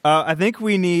 I think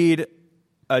we need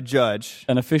a judge.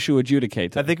 An official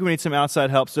adjudicator. I think we need some outside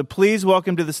help. So please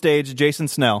welcome to the stage Jason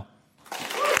Snell.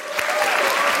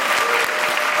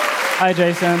 Hi,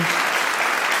 Jason.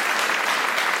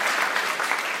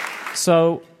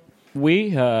 So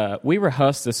we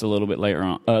rehearsed this a little bit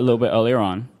earlier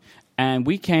on, and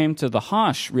we came to the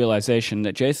harsh realization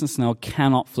that Jason Snell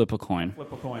cannot flip a coin.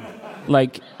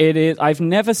 Like it is, I've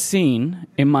never seen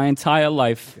in my entire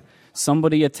life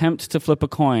somebody attempt to flip a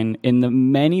coin in the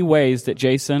many ways that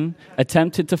Jason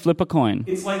attempted to flip a coin.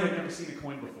 It's like I've never seen a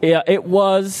coin before. Yeah, it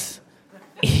was.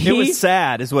 It was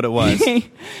sad, is what it was.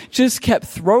 He just kept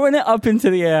throwing it up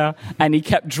into the air, and he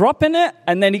kept dropping it,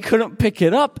 and then he couldn't pick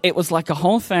it up. It was like a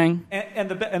whole thing. And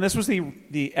this was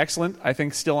the excellent, I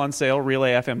think, still on sale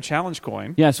Relay FM Challenge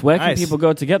coin. Yes, where can Nice. people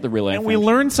go to get the Relay? And FM? we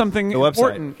learned something The website.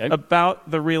 important Okay. about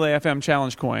the Relay FM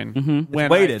Challenge coin when I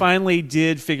weighted. finally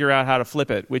did figure out how to flip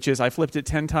it, which is I flipped it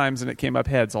 10 times and it came up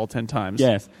heads all 10 times.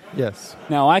 Yes. Yes.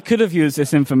 Now, I could have used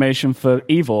this information for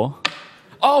evil.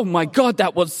 Oh, my God,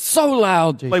 that was so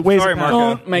loud. Like ways Sorry, of Marco.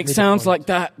 Don't make Give me the sounds point. like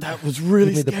that. That was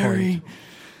really Give me the scary.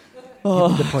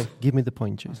 Give me the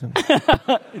point, Jason.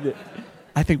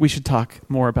 I think we should talk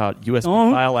more about USB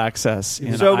Don't. file access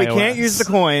in So we iOS. can't use the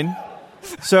coin.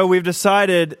 So we've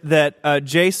decided that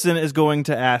Jason is going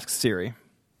to ask Siri.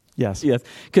 Yes. Yes,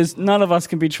 because none of us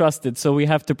can be trusted, so we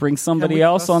have to bring somebody we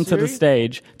else trust onto the Siri?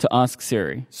 stage to ask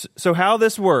Siri. So how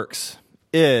this works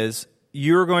is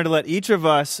you're going to let each of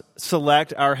us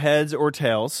select our heads or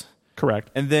tails, Correct.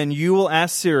 and then you will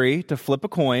ask Siri to flip a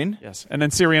coin. Yes. And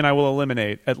then Siri and I will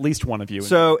eliminate at least one of you.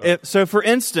 So for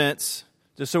instance,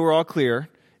 just so we're all clear,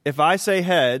 if I say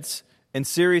heads and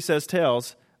Siri says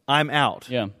tails, I'm out.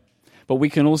 Yeah. But we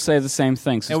can all say the same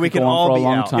thing, so And we we can go on all for a be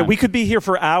long out. time. Yeah, we could be here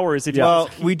for hours if you Well,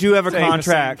 we do have a saying the same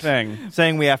contract thing.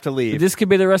 saying we have to leave. This could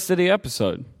be the rest of the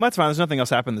episode. That's fine. There's nothing else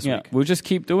happened this Yeah, week. we'll just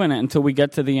keep doing it until we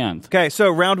get to the end. Okay, so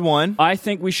round one. I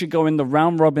think we should go in the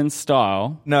round robin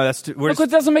style. No, that's we're Look, it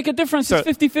doesn't make a difference. It's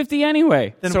 50-50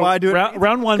 anyway. then So why do it?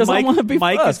 round one, 'Cause I wanna be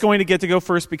Mike first. is going to get to go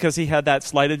first because he had that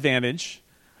slight advantage.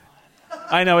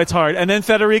 I know it's hard. And then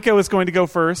Federico is going to go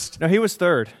first. No, he was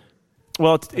third.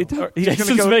 Well, he's going to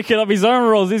Jason's go. making up his own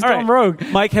rules. He's All gone right. rogue.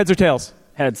 Mike, heads or tails?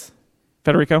 Heads.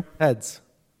 Federico? Heads.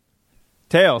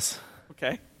 Tails.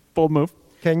 Okay. Bold move.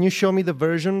 Can you show me the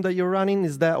version that you're running?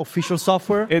 Is that official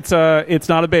software? It's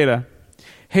not a beta.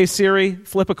 Hey Siri,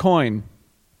 flip a coin.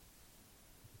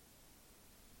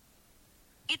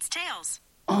 It's tails.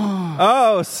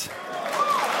 Oh.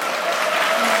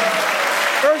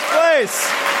 First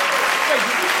place.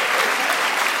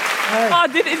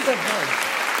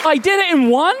 I did it in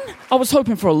one? I was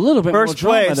hoping for a little bit First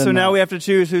more drama place. than So now that. we have to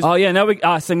choose who's. Oh, yeah, now we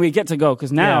get to go,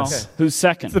 because now, Yes. who's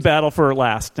second? It's the battle for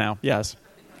last now. Yes.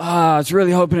 I was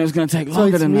really hoping it was going to take So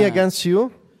longer it's than me that. against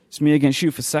you. It's me against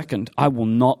you for second. I will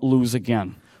not lose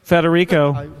again.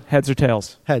 Federico, heads or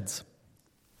tails? Heads.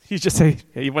 You just say,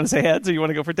 hey, you want to say heads or you want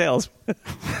to go for tails?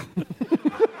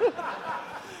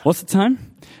 What's the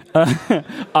time?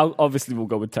 Obviously, we'll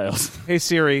go with tails. Hey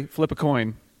Siri, flip a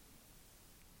coin.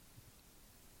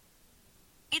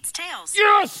 It's tails.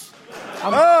 Yes!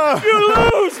 You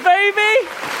lose, baby!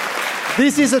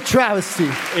 This is a travesty.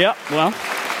 Yep, well, no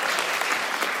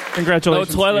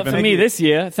Congratulations. toilet Stephen. for me this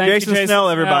year. Thank Jason you, Jason Snell,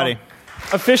 everybody.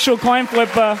 Official coin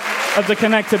flipper of the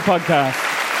Connected podcast.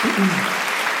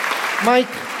 Mike,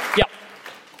 Yeah.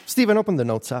 Steven, open the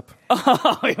notes app.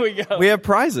 Oh, here we go. We have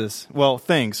prizes. Well,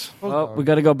 things. Well, we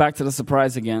got to go back to the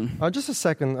surprise again. Just a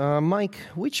second. Mike,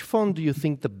 which phone do you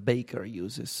think the baker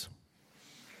uses?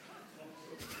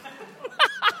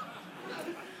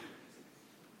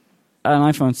 An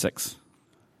iPhone 6.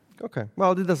 Okay.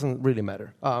 Well, it doesn't really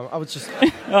matter. I was just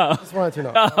wanted to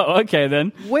know. Oh, okay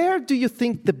then. Where do you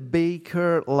think the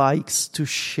baker likes to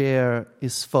share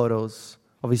his photos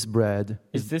of his bread?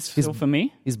 Is this his, still for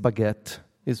me? His baguette,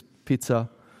 his pizza.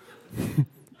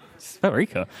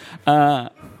 Federico.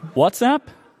 WhatsApp?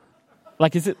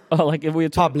 Like, is it like if we were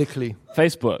Publicly.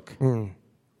 Facebook?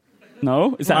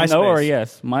 No? Is that a MySpace. no or a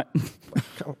yes?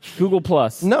 Google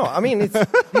Plus. No, I mean, it's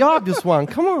the obvious one.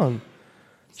 Come on.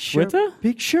 Share Twitter?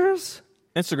 pictures?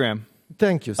 Instagram.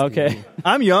 Thank you, Steve. Okay.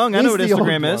 I'm young. I know He's what the old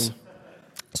Instagram is. one.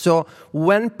 So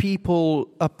when people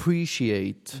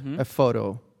appreciate a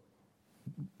photo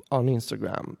on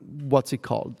Instagram, what's it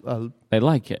called? They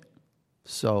like it.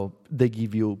 So they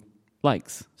give you,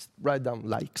 Likes. write down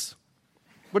likes.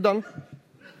 We're done.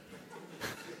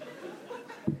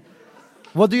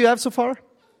 What do you have so far?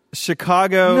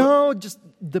 Chicago. No, just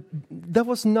that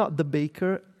was not the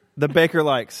baker. The baker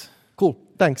likes. Cool.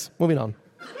 Thanks. Moving on.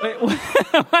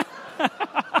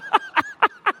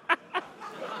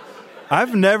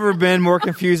 I've never been more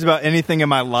confused about anything in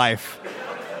my life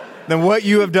than what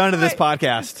you have done to this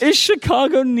podcast. Is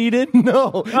Chicago needed?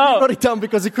 No, he wrote it down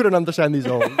because he couldn't understand his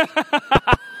own.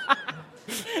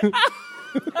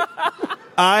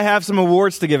 I have some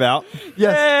awards to give out.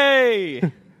 Yes.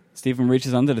 Hey! Stephen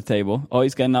reaches under the table. Oh,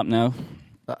 he's getting up now.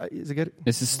 Is it good?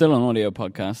 This is still an audio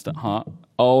podcast at heart.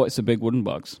 Oh, it's a big wooden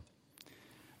box.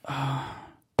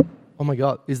 Oh my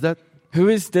God. Is that? Who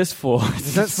is this for?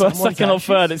 Is that this first, someone's second, or ashes?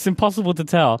 third? It's impossible to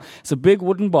tell. It's a big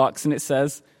wooden box, and it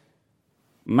says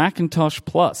Macintosh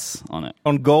Plus on it.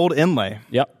 On gold inlay.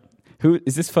 Yep. Who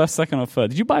is this first, second, or third?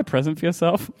 Did you buy a present for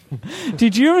yourself?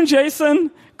 Did you and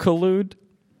Jason collude?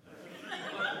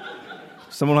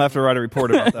 Someone will have to write a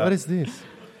report about that. What is this?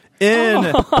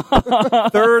 In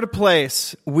third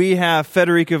place, we have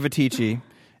Federico Viticci.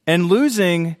 And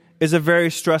losing is a very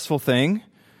stressful thing.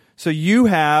 So you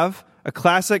have a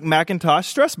classic Macintosh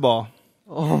stress ball.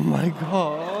 Oh my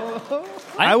God.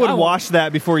 I would wash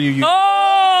that before you use it.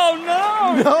 Oh,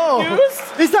 no! No.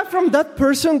 Is that from that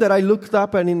person that I looked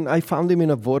up and I found him in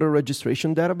a voter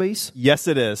registration database? Yes,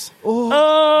 it is. Oh. Yeah,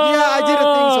 I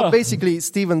didn't think so. Basically,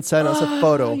 Steven sent us a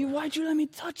photo. Why'd you let me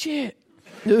touch it?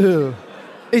 Ugh.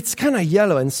 It's kind of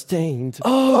yellow and stained.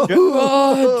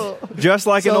 Just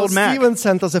like an old Mac. Steven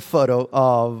sent us a photo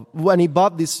of when he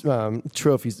bought these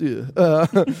trophies. He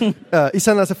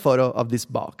sent us a photo of this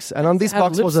box. And on this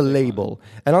box was a label.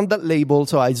 And on that label,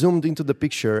 so I zoomed into the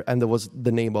picture and there was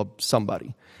the name of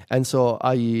somebody. And so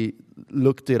I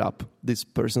looked it up, this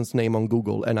person's name on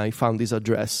Google, and I found his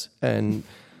address. And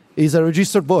he's a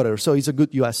registered voter, so he's a good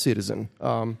U.S. citizen.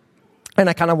 And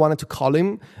I kind of wanted to call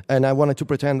him, and I wanted to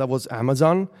pretend that was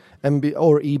Amazon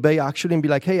or eBay actually, and be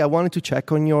like, "Hey, I wanted to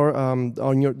check on your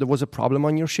there was a problem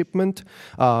on your shipment,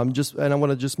 and I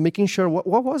wanted just making sure what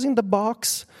was in the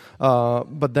box."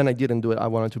 But then I didn't do it. I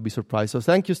wanted to be surprised. So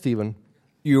thank you, Stephen.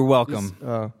 You're welcome.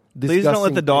 Please don't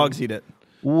let the dogs eat it.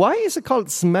 Why is it called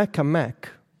Smack-a-Mac?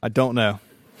 I don't know.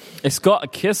 It's got a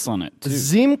kiss on it, too.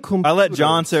 Zim Computers. I let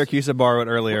John Syracuse borrow it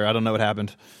earlier. I don't know what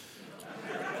happened.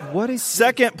 What is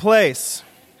Second place.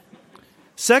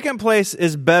 Second place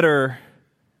is better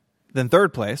than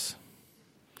third place.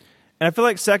 And I feel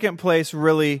like second place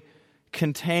really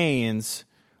contains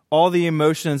all the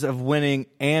emotions of winning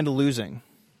and losing.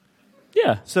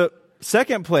 Yeah. So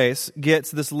second place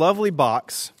gets this lovely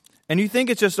box, and you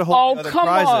think it's just a whole other come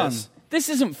prizes. on. This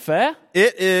isn't fair.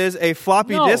 It is a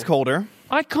floppy No. disk holder.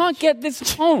 I can't get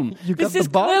this home. You got This the is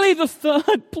box? clearly the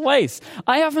third place.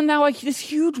 I have now this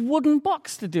huge wooden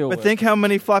box to deal But with. think how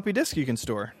many floppy disks you can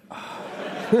store.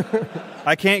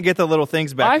 I can't get the little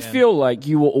things back I in. feel like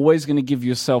you were always going to give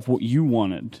yourself what you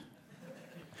wanted.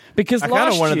 Because I kind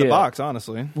last of wanted year, the box,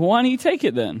 honestly, why don't you take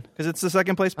it then? because it's the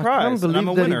second place I prize, can't and I'm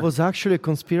a believe that winner. it was actually a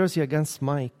conspiracy against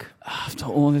Mike After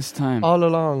all this time. all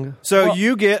along. So Well-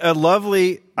 you get a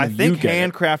lovely, I No, think, you get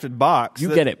it. handcrafted box. You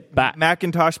that get it back.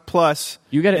 Macintosh Plus.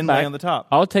 You get it inlay back. on the top.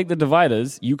 I'll take the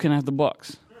dividers. You can have the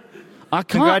box. I can't.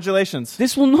 Congratulations!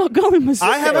 This will not go in my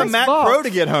I have a suitcase. Mac box. Pro to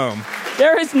get home.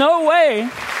 There is no way.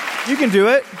 You can do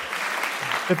it.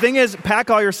 The thing is, pack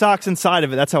all your socks inside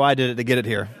of it. That's how I did it to get it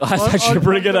here. That's actually a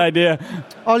pretty good idea.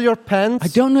 All your pens. I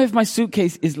don't know if my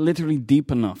suitcase is literally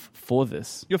deep enough for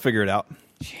this. You'll figure it out.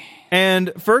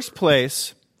 And first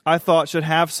place, I thought, should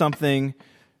have something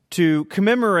to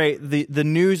commemorate the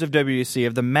news of WWDC,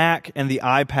 of the Mac and the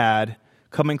iPad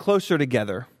coming closer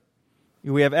together.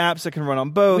 We have apps that can run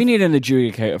on both. We need an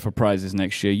adjudicator for prizes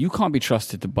next year. You can't be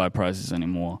trusted to buy prizes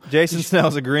anymore. Jason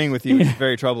Snell's agreeing with you. It's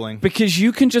very troubling. Because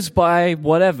you can just buy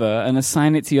whatever and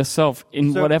assign it to yourself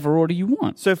in So- whatever order you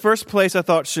want. So first place, I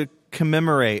thought, should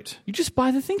commemorate You just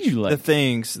buy the things you the like.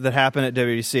 things that happen at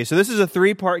WWDC. So this is a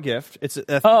 3-part gift. It's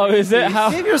a Is it?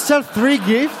 How? Give yourself 3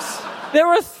 gifts. There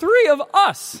are 3 of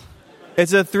us.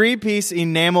 It's a 3-piece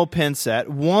enamel pen set.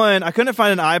 One, I couldn't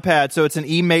find an iPad, so it's an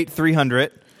eMate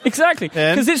 300. Exactly.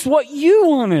 And? Because it's what you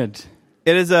wanted.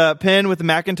 It is a pen with the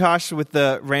Macintosh with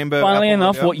the rainbow. Finally Apple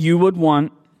enough, logo. what you would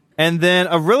want. And then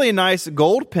a really nice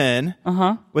gold pen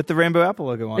with the rainbow Apple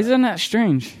logo on it. Isn't that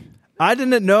strange? I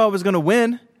didn't know I was going to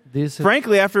win.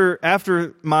 Frankly,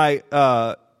 after my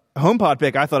HomePod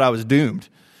pick, I thought I was doomed.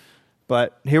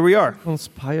 But here we are.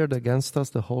 Conspired against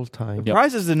us the whole time. Yep.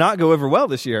 Prizes did not go over well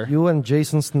this year. You and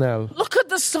Jason Snell. Look at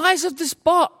the size of this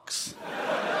box.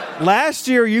 Last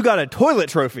year, you got a toilet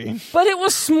trophy. But it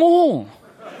was small.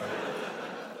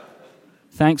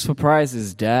 Thanks for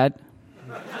prizes, Dad.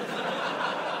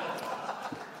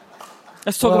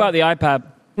 Let's talk about the iPad.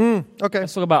 Okay.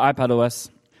 Let's talk about iPad OS.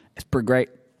 It's pretty great.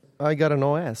 I got an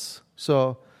OS.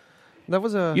 So that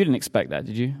was a... You didn't expect that,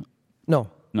 did you? No.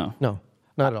 No. No.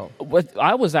 Not at all. What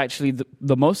I was actually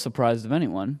the most surprised of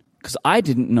anyone because I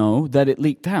didn't know that it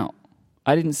leaked out.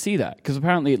 I didn't see that because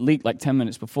apparently it leaked like 10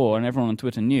 minutes before and everyone on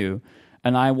Twitter knew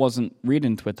and I wasn't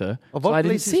reading Twitter, so I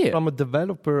didn't see it. From a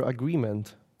developer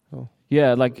agreement. Oh.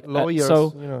 Yeah, like lawyers, so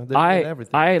they did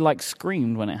everything. I like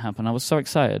screamed when it happened. I was so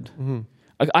excited.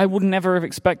 I would never have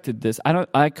expected this.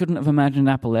 I couldn't have imagined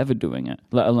Apple ever doing it,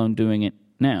 let alone doing it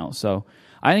now. So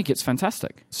I think it's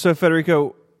fantastic. So,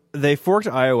 Federico, they forked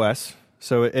iOS.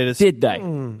 So it is. Did they?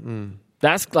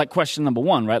 That's like question number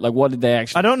 1, right? Like, what did they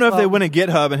actually? I don't know if they went in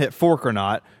GitHub and hit fork or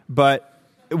not, but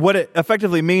what it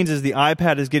effectively means is the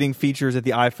iPad is getting features that the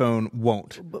iPhone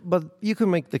won't. But you can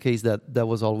make the case that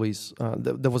was always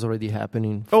that was already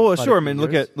happening. Oh, well, sure. I mean,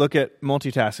 look at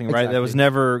multitasking, right? Exactly. That was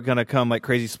never going to come like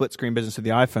crazy split screen business to the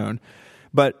iPhone.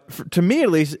 But to me, at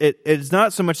least, it's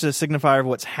not so much a signifier of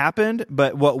what's happened,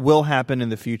 but what will happen in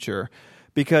the future.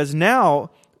 Because now,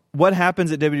 what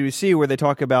happens at WWDC where they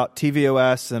talk about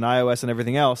tvOS and iOS and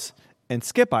everything else and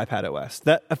skip iPadOS?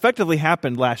 That effectively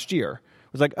happened last year.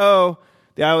 It was like, oh,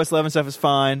 the iOS 11 stuff is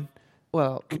fine.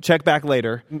 Well, check back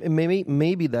later.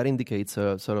 Maybe that indicates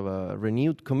a sort of a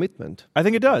renewed commitment. I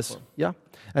think it does. Yeah,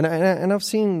 and I've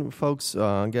seen folks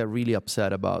get really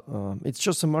upset about it's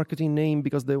just a marketing name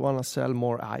because they want to sell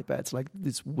more iPads. Like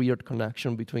this weird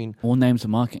connection between all names are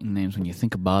marketing names when you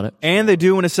think about it. And they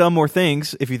do want to sell more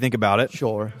things if you think about it.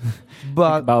 Sure,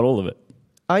 but think about all of it.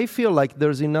 I feel like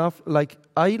there's enough. Like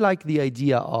I like the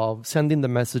idea of sending the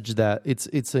message that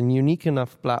it's a unique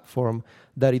enough platform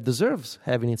that it deserves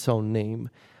having its own name,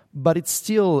 but it's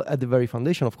still at the very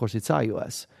foundation. Of course, it's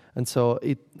iOS, and so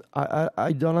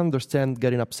I don't understand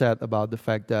getting upset about the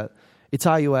fact that it's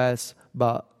iOS,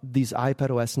 but this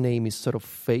iPadOS name is sort of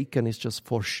fake and it's just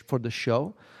for the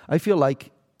show. I feel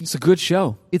like it's a good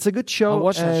show. It's a good show, I'll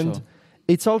watch that and show.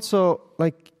 It's also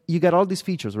like. You get all these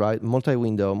features, right?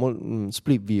 Multi-window,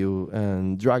 split view,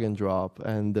 and drag and drop,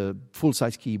 and the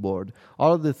full-size keyboard.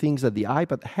 All of the things that the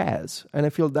iPad has. And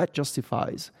I feel that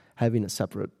justifies having a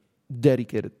separate,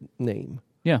 dedicated name.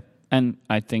 Yeah, and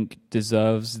I think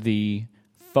deserves the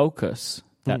focus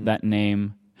that that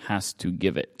name has to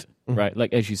give it, right?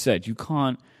 Like, as you said, you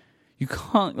can't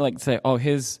like say, oh,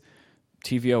 here's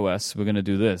tvOS, we're going to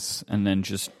do this, and then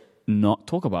just not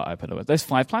talk about iPadOS. There's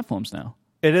 5 platforms now.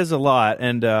 It is a lot,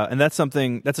 and that's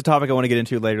a topic I want to get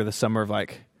into later this summer. Of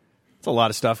like, it's a lot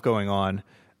of stuff going on.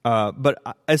 But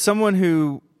as someone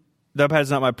who the iPad is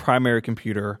not my primary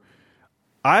computer,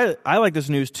 I like this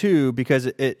news too because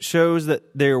it shows that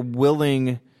they're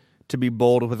willing to be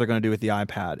bold with what they're going to do with the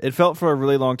iPad. It felt for a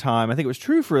really long time. I think it was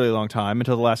true for a really long time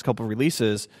until the last couple of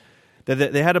releases that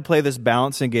they had to play this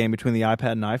balancing game between the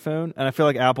iPad and iPhone, and I feel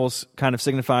like Apple's kind of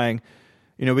signifying.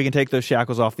 We can take those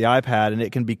shackles off the iPad and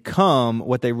it can become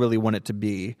what they really want it to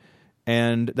be.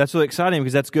 And that's really exciting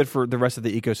because that's good for the rest of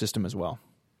the ecosystem as well.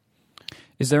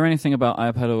 Is there anything about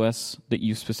iPadOS that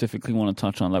you specifically want to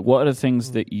touch on? Like, what are the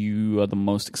things that you are the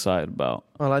most excited about?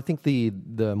 Well, I think the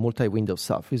multi-window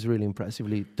stuff is really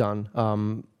impressively done.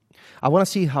 I want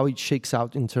to see how it shakes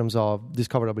out in terms of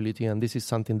discoverability, and this is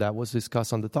something that was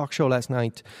discussed on the talk show last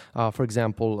night. For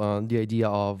example, the idea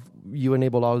of you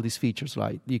enable all these features,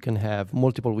 right? You can have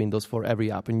multiple windows for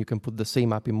every app, and you can put the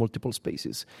same app in multiple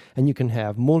spaces. And you can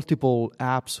have multiple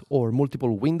apps or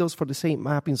multiple windows for the same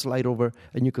app in Slide Over,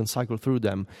 and you can cycle through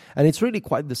them. And it's really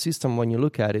quite the system when you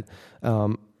look at it.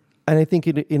 And I think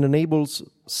it enables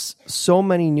so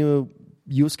many new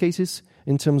use cases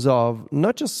in terms of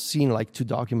not just seeing like 2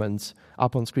 documents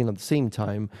up on screen at the same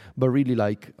time, but really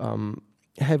like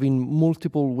having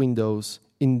multiple windows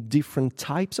in different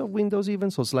types of windows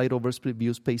even, so slide over, split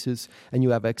view, spaces, and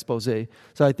you have expose.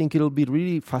 So I think it'll be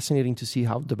really fascinating to see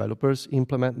how developers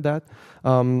implement that.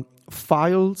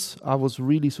 Files, I was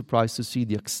really surprised to see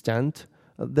the extent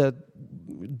that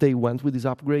they went with this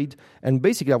upgrade. And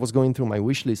basically, I was going through my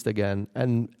wish list again,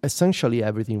 and essentially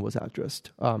everything was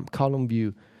addressed. Column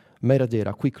view,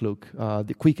 metadata, quick look,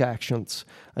 the quick actions.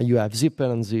 You have zip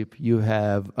and unzip. You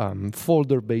have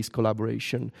folder-based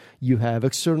collaboration. You have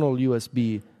external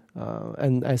USB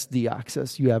and SD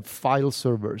access. You have file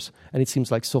servers. And it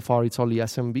seems like so far it's only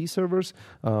SMB servers.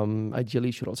 Ideally,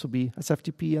 it should also be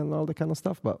SFTP and all that kind of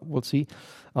stuff, but we'll see.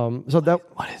 What is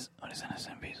an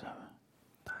SMB server?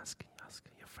 Ask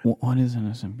your friend. What is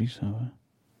an SMB server?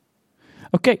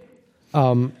 Okay.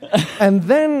 And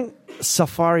then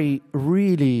Safari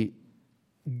really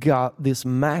got this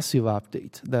massive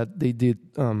update that they did,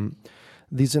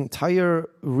 this entire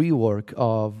rework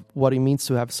of what it means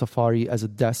to have Safari as a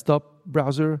desktop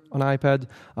browser on iPad.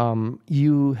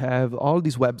 You have all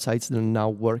these websites that now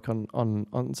work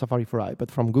on Safari for iPad,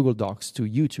 from Google Docs to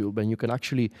YouTube, and you can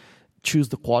actually choose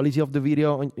the quality of the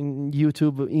video in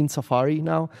YouTube in Safari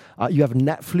now. You have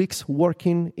Netflix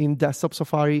working in desktop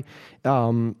Safari.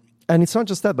 And it's not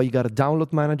just that, but you got a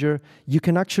download manager. You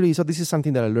can actually, so this is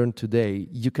something that I learned today.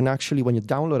 You can actually, when you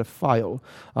download a file,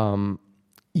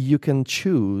 you can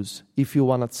choose if you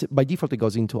want to, by default it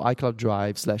goes into iCloud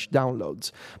Drive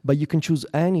 /downloads, but you can choose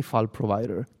any file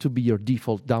provider to be your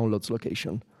default downloads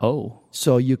location. Oh.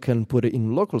 So you can put it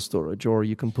in local storage, or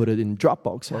you can put it in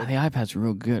Dropbox. The iPad's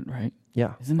real good, right?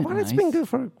 Yeah. Isn't it nice? It's been good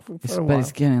for a while. But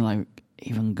it's getting like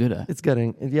even gooder. It's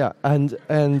getting, yeah. And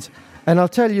I'll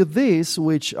tell you this,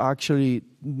 which actually,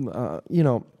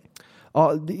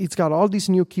 it's got all these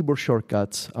new keyboard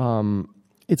shortcuts.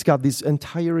 It's got this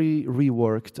entirely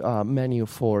reworked menu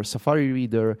for Safari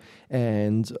Reader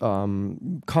and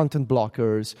content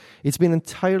blockers. It's been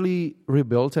entirely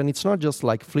rebuilt, and it's not just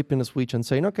like flipping a switch and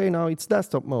saying, okay, now it's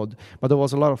desktop mode. But there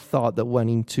was a lot of thought that went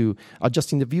into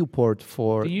adjusting the viewport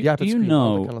for the iPad screen,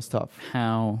 all that kind of stuff.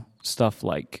 How stuff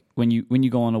like when you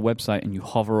go on a website and you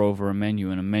hover over a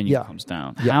menu and a menu comes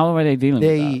down, how are they dealing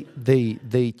with that?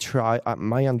 They try.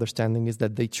 My understanding is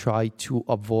that they try to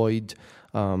avoid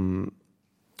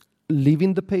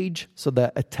leaving the page so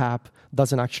that a tab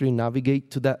doesn't actually navigate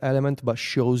to that element but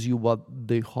shows you what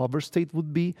the hover state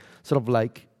would be, sort of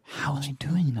like. How are they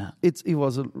doing that? It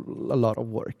was a lot of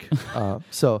work, or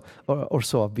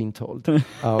so I've been told.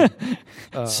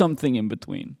 Something in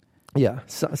between. Yeah,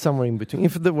 somewhere in between.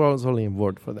 If there was only a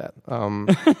word for that.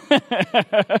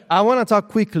 I want to talk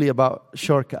quickly about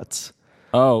shortcuts.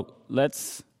 Oh,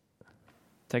 let's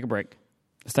take a break.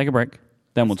 Let's take a break.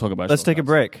 Then we'll talk about Let's shortcuts. take a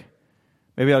break.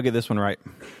 Maybe I'll get this one right.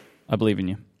 I believe in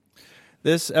you.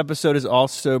 This episode is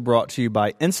also brought to you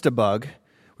by Instabug,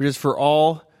 which is for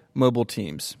all mobile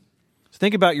teams. So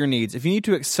think about your needs. If you need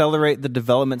to accelerate the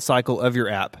development cycle of your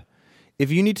app, if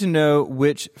you need to know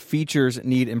which features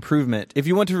need improvement, if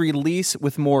you want to release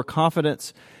with more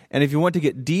confidence, and if you want to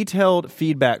get detailed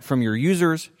feedback from your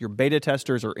users, your beta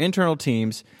testers, or internal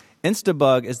teams,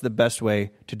 Instabug is the best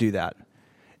way to do that.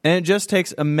 And it just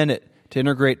takes a minute to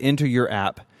integrate into your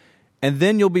app. And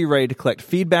then you'll be ready to collect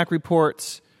feedback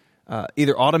reports,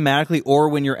 either automatically or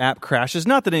when your app crashes.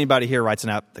 Not that anybody here writes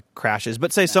an app that crashes,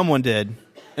 but say someone did.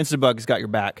 Instabug has got your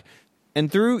back.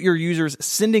 And through your users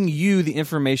sending you the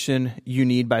information you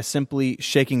need by simply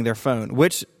shaking their phone,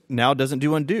 which now doesn't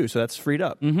do undo, so that's freed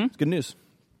up. Mm-hmm. It's good news.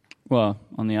 Well,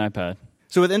 on the iPad.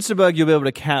 So with Instabug, you'll be able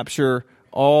to capture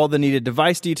all the needed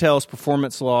device details,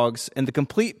 performance logs, and the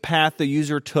complete path the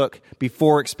user took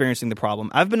before experiencing the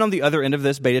problem. I've been on the other end of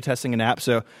this beta testing an app,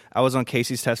 so I was on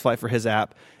Casey's test flight for his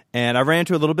app, and I ran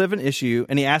into a little bit of an issue,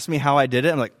 and he asked me how I did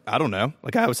it. I'm like, I don't know.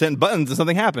 Like, I was hitting buttons and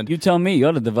something happened. You tell me.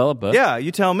 You're the developer. Yeah,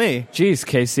 you tell me. Jeez,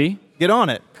 Casey. Get on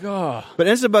it. God. But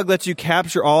Instabug lets you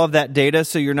capture all of that data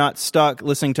so you're not stuck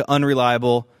listening to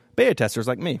unreliable beta testers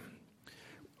like me.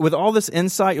 With all this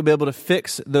insight, you'll be able to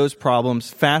fix those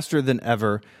problems faster than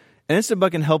ever. And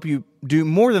Instabug can help you do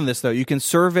more than this, though. You can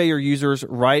survey your users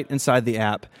right inside the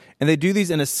app. And they do these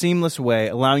in a seamless way,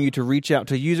 allowing you to reach out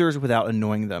to users without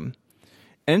annoying them.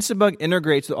 And Instabug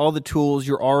integrates with all the tools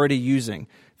you're already using,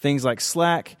 things like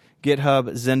Slack,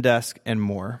 GitHub, Zendesk, and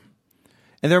more.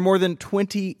 And there are more than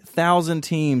 20,000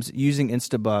 teams using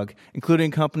Instabug,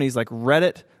 including companies like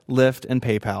Reddit, Lyft, and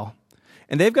PayPal.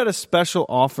 And they've got a special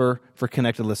offer for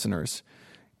connected listeners.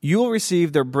 You will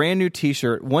receive their brand new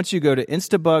t-shirt once you go to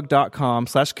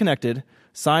instabug.com/connected,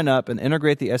 sign up, and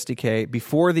integrate the SDK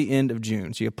before the end of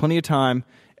June. So you have plenty of time.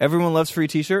 Everyone loves free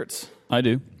t-shirts. I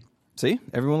do. See?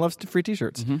 Everyone loves free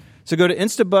t-shirts. Mm-hmm. So go to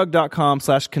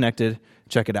instabug.com/connected.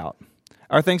 Check it out.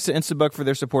 Our thanks to Instabook for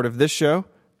their support of this show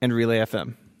and Relay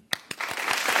FM.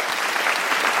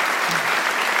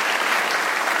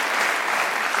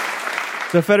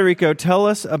 So, Federico, tell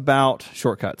us about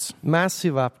Shortcuts.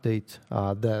 Massive update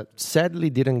that sadly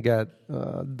didn't get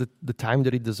the time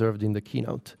that it deserved in the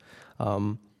keynote.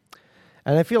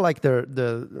 And I feel like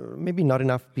maybe not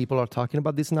enough people are talking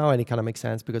about this now, and it kind of makes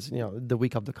sense because, the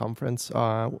week of the conference,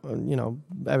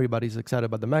 everybody's excited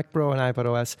about the Mac Pro and iPad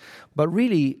OS. But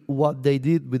really, what they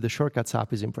did with the Shortcuts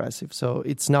app is impressive. So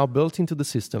it's now built into the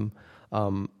system,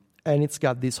 and it's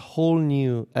got this whole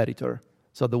new editor.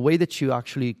 So the way that you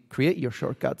actually create your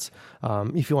shortcuts,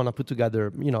 if you want to put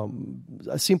together,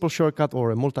 a simple shortcut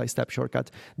or a multi-step shortcut,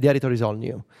 the editor is all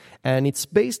new. And it's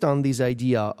based on this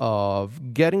idea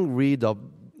of getting rid of...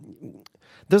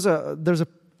 There's a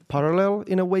parallel,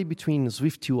 in a way, between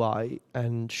SwiftUI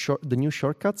and the new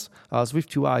shortcuts.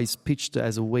 SwiftUI is pitched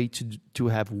as a way to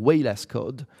have way less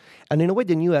code. And in a way,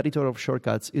 the new editor of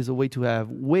shortcuts is a way to have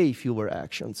way fewer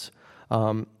actions.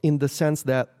 In the sense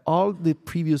that all the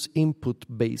previous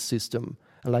input-based system,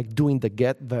 like doing the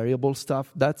get variable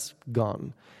stuff, that's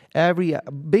gone.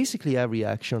 Basically every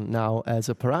action now has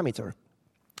a parameter.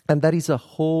 And that is a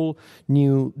whole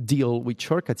new deal with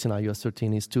Shortcuts in iOS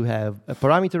 13, is to have a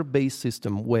parameter-based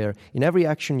system where in every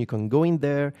action you can go in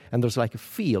there and there's like a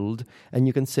field and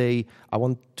you can say, I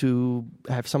want to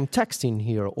have some text in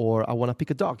here, or I want to pick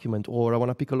a document, or I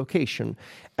want to pick a location.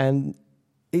 And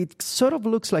it sort of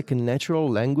looks like a natural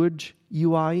language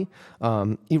UI.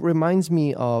 It reminds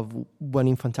me of when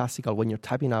in Fantastical, when you're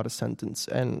typing out a sentence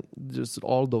and there's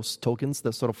all those tokens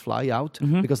that sort of fly out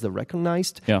because they're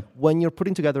recognized. Yeah. When you're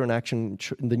putting together an action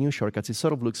in the new shortcuts, it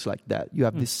sort of looks like that. You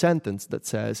have this sentence that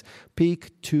says,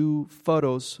 pick 2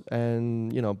 photos,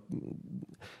 and,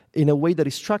 in a way that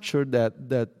is structured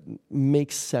that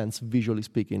makes sense, visually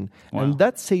speaking. Wow. And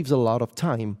that saves a lot of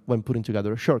time when putting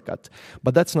together a shortcut.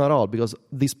 But that's not all, because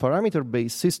this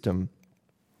parameter-based system,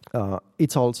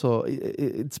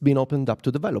 it's been opened up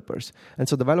to developers. And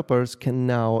so developers can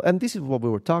now, and this is what we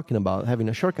were talking about, having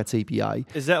a Shortcuts API.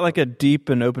 Is that like a deep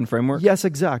and open framework? Yes,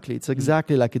 exactly. It's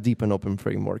exactly like a deep and open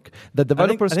framework. The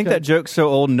developers I think that joke's so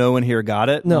old, no one here got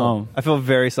it. No. I feel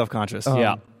very self-conscious.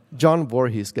 Yeah. John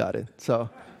Voorhees got it. So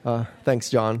thanks,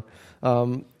 John.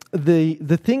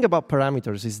 The thing about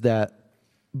parameters is that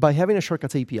by having a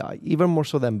Shortcuts API, even more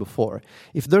so than before,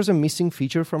 if there's a missing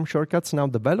feature from Shortcuts, now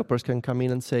developers can come in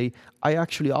and say, I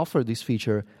actually offer this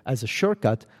feature as a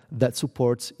shortcut that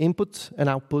supports input and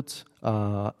output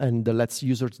and that lets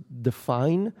users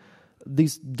define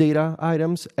these data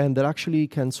items, and that actually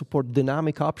can support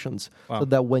dynamic options. Wow. So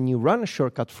that when you run a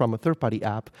shortcut from a third-party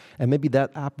app, and maybe that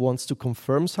app wants to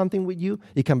confirm something with you,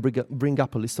 it can bring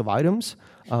up a list of items.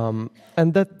 And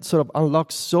that sort of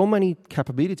unlocks so many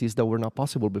capabilities that were not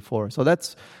possible before. So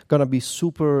that's going to be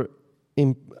super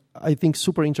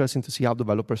interesting to see how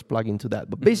developers plug into that.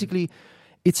 But basically,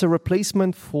 it's a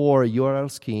replacement for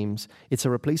URL schemes. It's a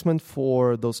replacement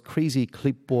for those crazy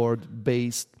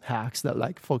clipboard-based hacks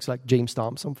that folks like James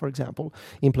Thompson, for example,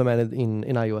 implemented in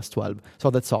iOS 12. So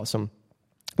that's awesome.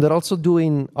 They're also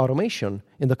doing automation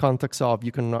in the context of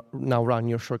you can now run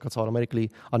your shortcuts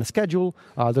automatically on a schedule.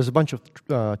 There's a bunch of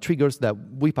triggers that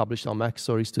we published on Mac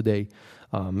Stories today.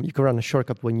 You can run a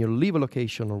shortcut when you leave a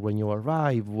location or when you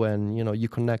arrive, when you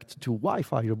connect to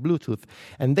Wi-Fi or Bluetooth,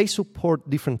 and they support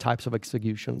different types of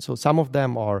execution. So some of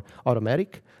them are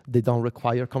automatic; they don't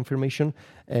require confirmation,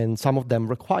 and some of them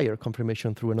require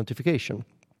confirmation through a notification.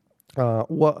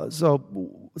 So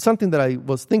something that I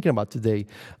was thinking about today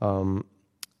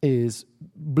is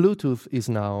Bluetooth is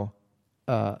now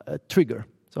a trigger.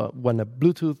 So when a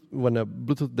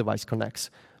Bluetooth device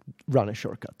connects, run a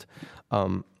shortcut.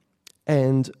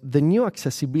 And the new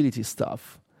accessibility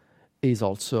stuff is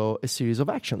also a series of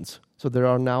actions. So there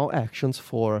are now actions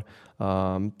for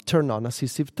turn on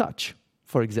assistive touch,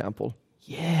 for example.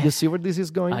 Yeah. You see where this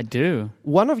is going? I do.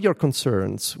 One of your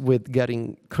concerns with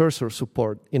getting cursor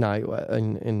support in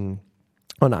iOS,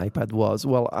 on iPad was,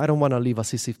 well, I don't want to leave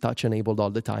assistive touch enabled all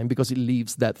the time because it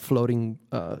leaves that floating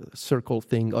circle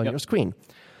thing on your screen.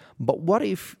 But what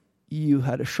if you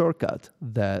had a shortcut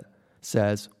that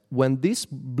says, when this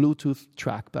Bluetooth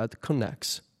trackpad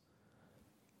connects,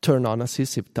 turn on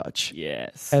assistive touch?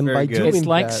 Yes. And by doing it's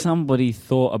like that, somebody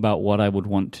thought about what I would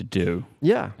want to do.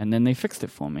 Yeah. And then they fixed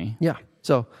it for me. Yeah.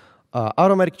 So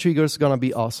automatic triggers going to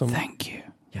be awesome. Thank you.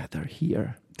 Yeah, they're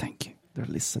here. Thank you. They're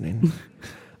listening.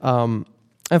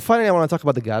 And finally, I want to talk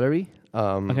about the gallery.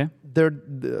 Okay. They're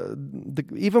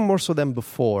even more so than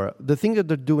before. The thing that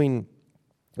they're doing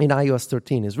in iOS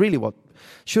 13 is really what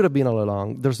should have been all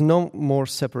along. There's no more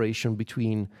separation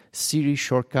between Siri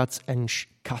shortcuts and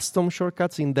custom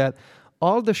shortcuts, in that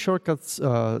all the shortcuts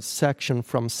section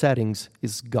from settings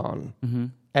is gone.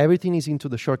 Everything is into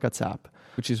the Shortcuts app.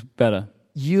 Which is better.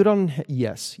 You don't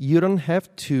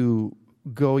have to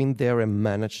go in there and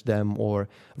manage them or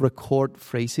record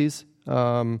phrases.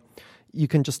 You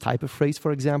can just type a phrase,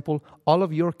 for example. All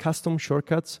of your custom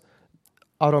shortcuts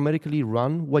automatically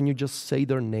run when you just say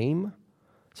their name.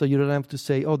 So you don't have to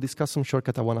say, oh, this custom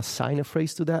shortcut, I want to assign a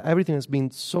phrase to that. Everything has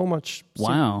been so much...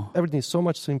 everything is so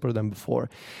much simpler than before.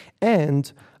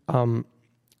 And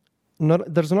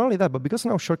there's not only that, but because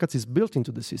now Shortcuts is built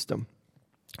into the system.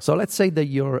 So let's say that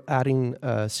you're adding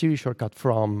a Siri shortcut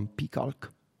from pCalc,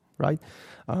 right?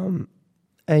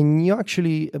 And you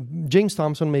actually, James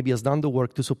Thompson maybe has done the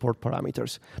work to support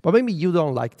parameters, but maybe you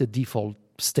don't like the default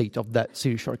state of that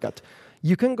Siri shortcut.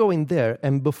 You can go in there,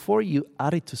 and before you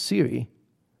add it to Siri,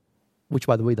 which,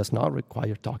 by the way, does not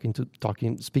require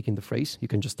speaking the phrase. You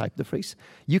can just type the phrase.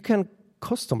 You can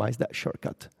customize that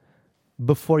shortcut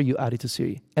before you add it to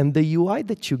Siri. And the UI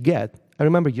that you get, and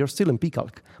remember, you're still in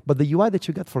pCalc, but the UI that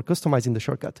you get for customizing the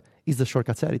shortcut is the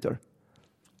Shortcuts editor.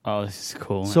 Oh, this is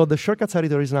cool. So the Shortcuts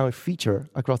editor is now a feature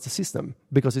across the system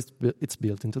because it's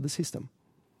built into the system.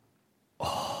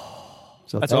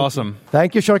 So That's awesome.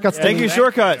 Thank you, Shortcuts. Thank you,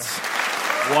 Shortcuts.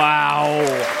 Wow.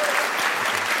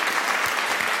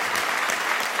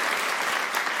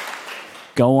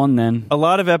 Go on, then. A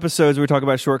lot of episodes where we talk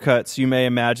about shortcuts, you may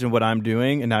imagine what I'm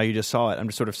doing, and now you just saw it. I'm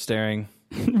just sort of staring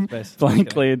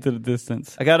blankly into the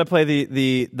distance. I got to play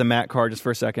the Mac card just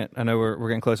for a second. I know we're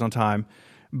getting close on time.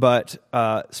 But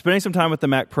spending some time with the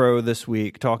Mac Pro this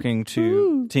week, talking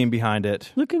to team behind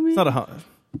it. Look at me. It's not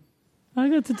I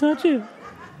got to touch it.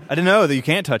 I didn't know that you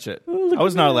can't touch it. Oh, I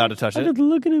was not allowed to touch it. I got to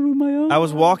look at it with my own. I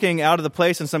was walking out of the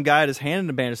place, and some guy had his hand in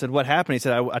a band and said, "What happened?" He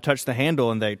said, I touched the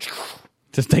handle, and they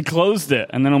closed it,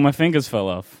 and then all my fingers fell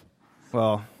off.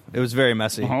 Well, it was very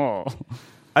messy. Oh.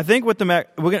 I think with the Mac,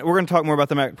 we're going to talk more about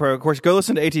the Mac Pro. Of course, go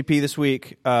listen to ATP this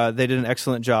week. They did an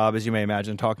excellent job, as you may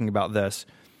imagine, talking about this.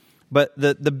 But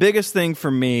the biggest thing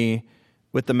for me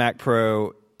with the Mac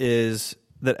Pro is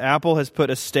that Apple has put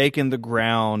a stake in the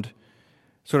ground,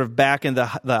 sort of back in the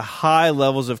high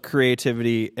levels of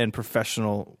creativity and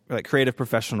creative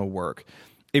professional work.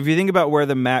 If you think about where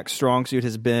the Mac strong suit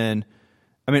has been,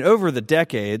 I mean, over the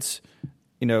decades,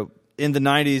 in the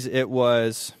 90s it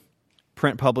was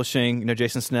print publishing.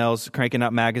 Jason Snell's cranking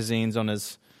out magazines on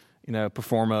his,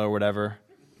 Performa or whatever.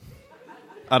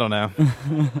 I don't know.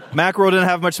 Macworld didn't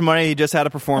have much money. He just had a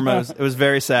Performa. It was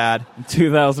very sad.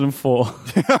 2004.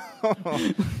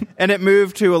 And it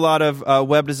moved to a lot of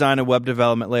web design and web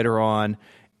development later on.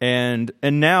 And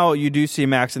now you do see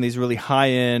Macs in these really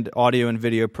high-end audio and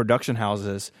video production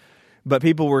houses. But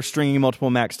people were stringing multiple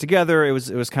Macs together. It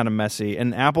was kind of messy.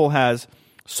 And Apple has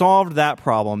solved that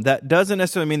problem. That doesn't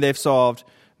necessarily mean they've solved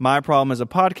my problem as a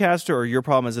podcaster or your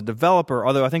problem as a developer,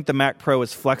 although I think the Mac Pro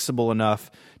is flexible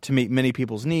enough to meet many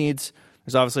people's needs.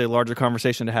 There's obviously a larger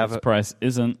conversation to have price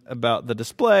isn't about the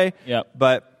display. Yep.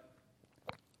 But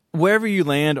wherever you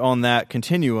land on that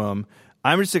continuum,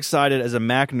 I'm just excited as a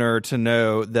Mac nerd to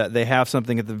know that they have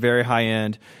something at the very high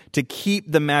end to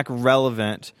keep the Mac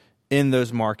relevant in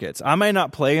those markets. I may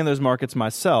not play in those markets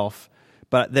myself,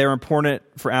 but they're important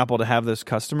for Apple to have those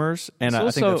customers, and I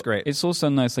think that's great. It's also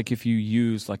nice, if you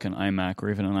use an iMac or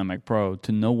even an iMac Pro,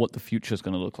 to know what the future is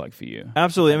going to look like for you.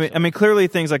 Absolutely. I mean, clearly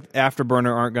things like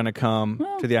Afterburner aren't going to come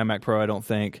to the iMac Pro. I don't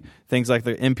think things like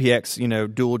the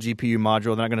MPX, dual GPU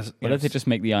module. They're not going to. What if they just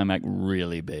make the iMac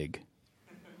really big,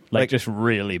 just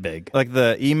really big, like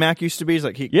the eMac used to be? It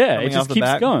just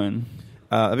keeps going.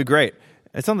 That'd be great.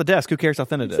 It's on the desk. Who cares how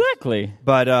thin it is? Exactly.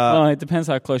 But it depends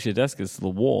how close your desk is to the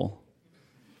wall.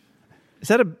 Is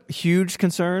that a huge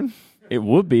concern? It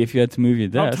would be if you had to move your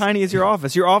desk. How tiny is your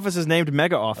office? Your office is named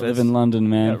Mega Office. I live in London,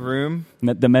 man. That room.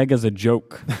 The Mega's a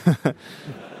joke.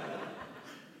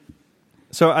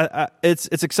 So it's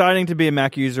exciting to be a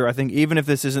Mac user. I think even if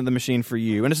this isn't the machine for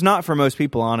you, and it's not for most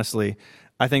people, honestly,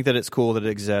 I think that it's cool that it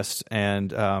exists,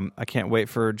 and I can't wait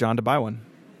for John to buy one.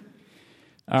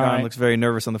 John looks very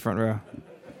nervous on the front row.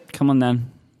 Come on,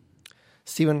 then.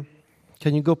 Steven,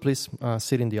 can you go please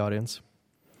sit in the audience?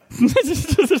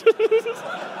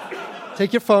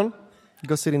 Take your phone.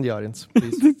 Go sit in the audience,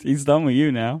 please. He's done with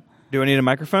you now. Do I need a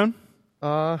microphone?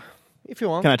 If you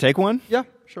want. Can I take one? Yeah,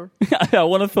 sure. I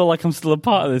want to feel like I'm still a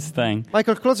part of this thing.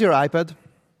 Michael, close your iPad.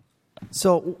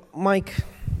 So, Mike.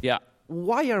 Yeah.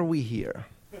 Why are we here?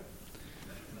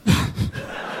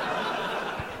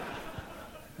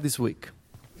 This week.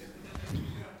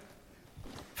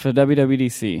 For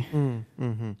WWDC.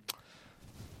 Mm-hmm.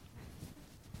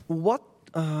 What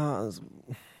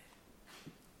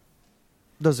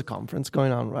there's a conference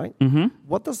going on, right? Mm-hmm.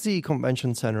 What does the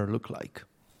convention center look like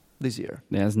this year?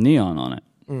 There's neon on it.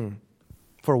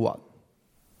 For what?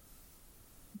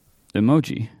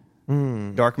 Emoji.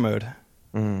 Dark mode.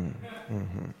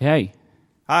 Hey,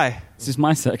 Hi. this is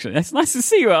my section. It's nice to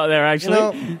see you out there,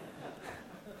 actually.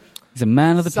 He's a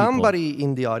man of the people. Somebody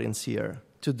in the audience here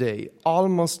today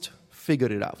almost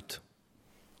figured it out.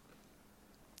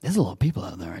 There's a lot of people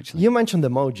out there, actually. You mentioned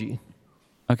emoji.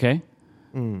 Okay.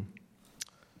 Did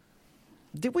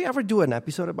we ever do an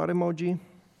episode about emoji?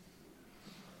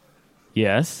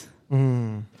 Yes.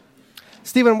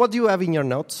 Stephen, what do you have in your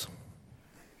notes?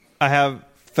 I have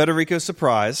Federico's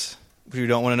surprise, if you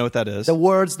don't want to know what that is. The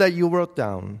words that you wrote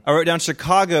down. I wrote down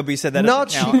Chicago, but you said that Not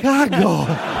doesn't count.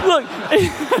 Chicago. Look,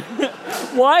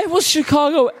 why was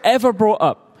Chicago ever brought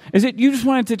up? Is it you just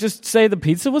wanted to just say the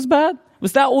pizza was bad?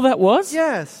 Was that all that was?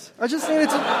 Yes. I just needed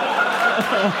to...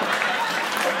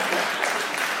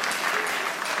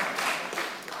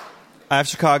 I have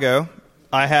Chicago.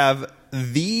 I have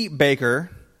the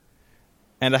baker.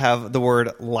 And I have the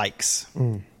word likes.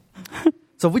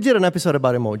 So we did an episode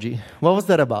about emoji. What was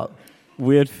that about?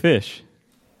 Weird fish.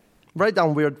 Write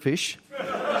down weird fish.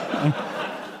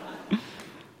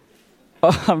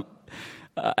 What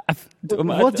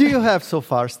do you have so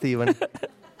far, Stephen?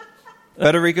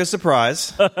 Federico's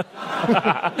surprise.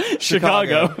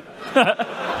 Chicago.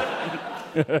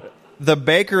 The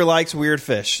baker likes weird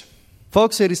fish.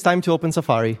 Folks, it is time to open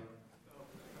Safari.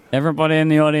 Everybody in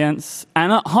the audience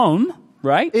and at home,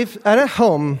 right? And at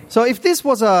home, so if this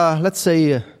was let's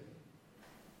say,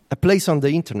 a place on the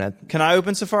internet. Can I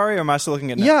open Safari, or am I still looking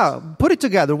at notes? Yeah, put it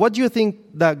together. What do you think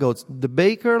that goes? The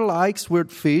baker likes weird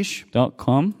fish.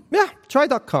 .com? Yeah, try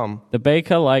 .com. The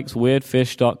baker likes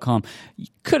weirdfish.com. You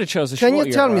could have chosen a Can you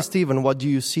short tell URL. me, Stephen, what do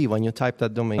you see when you type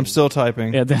that domain? I'm still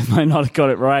typing. Yeah, they might not have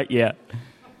got it right yet.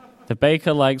 The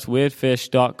baker likes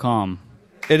weirdfish.com.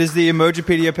 It is the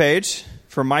Emojipedia page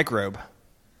for Microbe.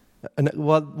 And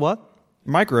what?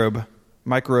 Microbe.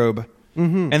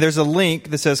 Mm-hmm. And there's a link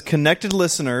that says, connected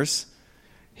listeners,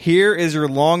 here is your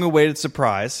long-awaited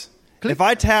surprise. Click. If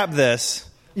I tap this,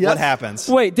 Yes. what happens?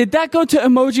 Wait, did that go to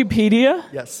Emojipedia?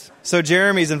 Yes. So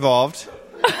Jeremy's involved.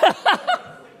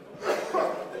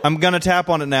 I'm going to tap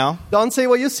on it now. Don't say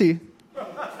what you see.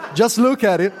 Just look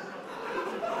at it.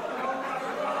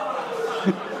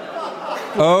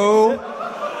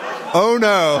 Oh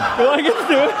no. Do I get to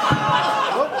do it?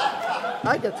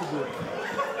 I get to do it.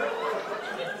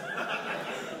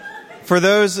 For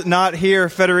those not here,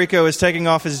 Federico is taking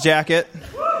off his jacket.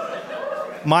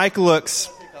 Mike looks...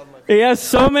 He has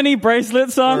so many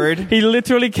bracelets on, worried. he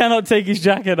literally cannot take his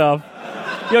jacket off.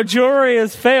 Your jewelry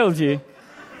has failed you.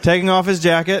 Taking off his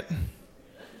jacket.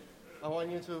 I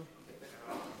want you to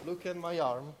look at my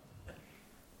arm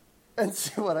and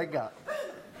see what I got.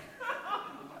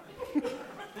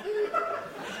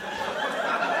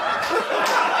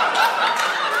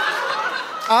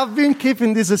 I've been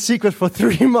keeping this a secret for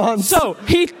 3 months. So,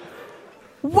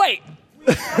 Wait,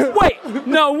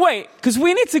 because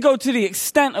we need to go to the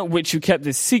extent at which you kept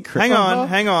this secret. Hang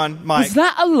on, Mike. Was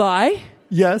that a lie?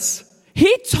 Yes.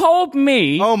 He told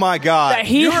me Oh my God. that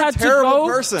he You're had a to terrible go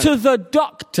person. to the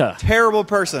doctor Terrible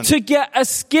person. to get a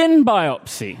skin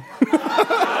biopsy.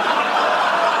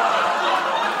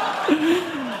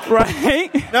 Right?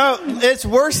 No, it's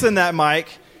worse than that, Mike.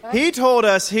 He told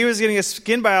us he was getting a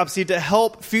skin biopsy to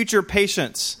help future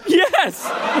patients. Yes.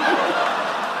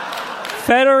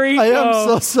 Federico I am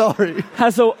so sorry.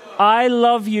 has a I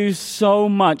love you so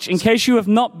much. In case you have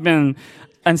not been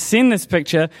and seen this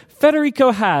picture,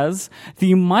 Federico has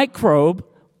the microbe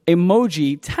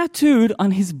emoji tattooed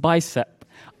on his bicep.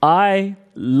 I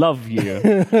love you.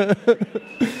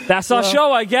 That's our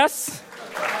show, I guess.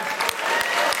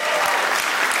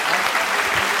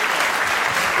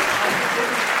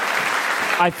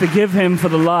 I forgive him for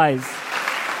the lies.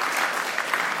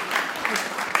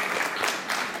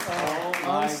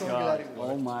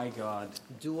 Oh my God.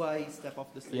 Do I step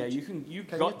off the stage? Yeah, you can.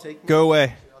 Can got. you take me? Go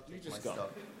away. You just go.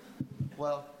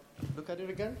 Well, look at it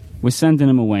again. We're sending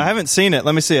him away. I haven't seen it.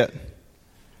 Let me see it.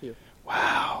 Here.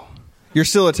 Wow. You're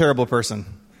still a terrible person.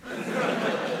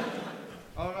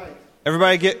 All right.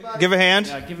 Everybody give a hand.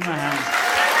 Yeah, give him a hand.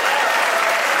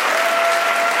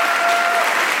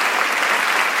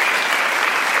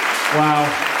 Wow.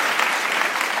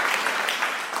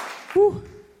 Whew.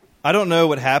 I don't know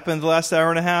what happened the last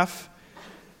hour and a half.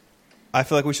 I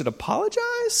feel like we should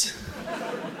apologize.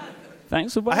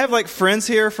 Thanks for. I have like friends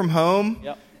here from home.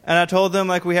 Yep. And I told them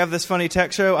like we have this funny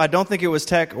tech show. I don't think it was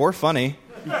tech or funny.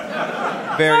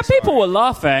 Very People were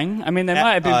laughing. I mean, they At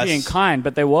might have been us. being kind,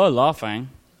 but they were laughing.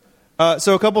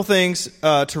 So a couple things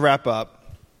to wrap up.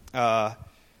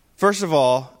 First of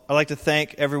all, I'd like to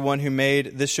thank everyone who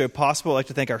made this show possible. I'd like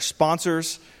to thank our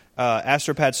sponsors,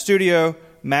 Astropad Studio,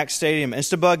 Max Stadium,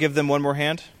 Instabug. Give them one more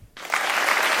hand.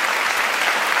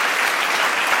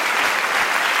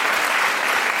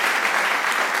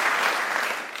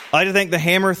 I'd like to thank the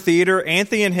Hammer Theater.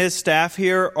 Anthony and his staff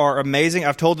here are amazing.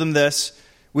 I've told them this.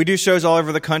 We do shows all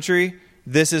over the country.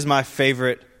 This is my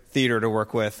favorite theater to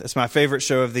work with. It's my favorite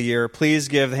show of the year. Please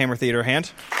give the Hammer Theater a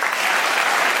hand.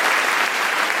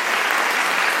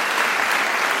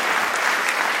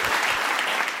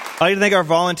 I'd like to thank our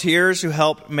volunteers who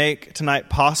help make tonight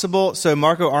possible. So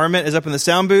Marco Arment is up in the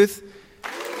sound booth.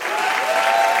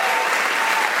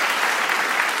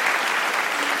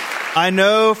 I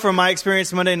know from my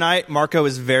experience Monday night, Marco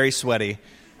is very sweaty.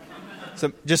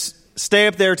 So just stay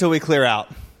up there till we clear out,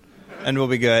 and we'll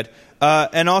be good.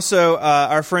 And also,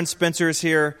 our friend Spencer is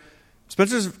here.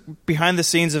 Spencer's behind the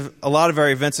scenes of a lot of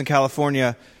our events in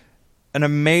California. An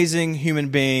amazing human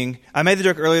being. I made the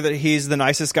joke earlier that he's the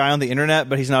nicest guy on the internet,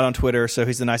 but he's not on Twitter, so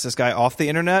he's the nicest guy off the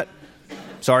internet.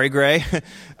 Sorry, Gray.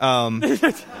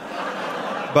 But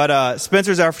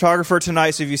Spencer's our photographer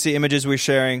tonight, so if you see images we're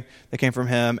sharing, they came from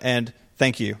him. And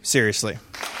thank you, seriously.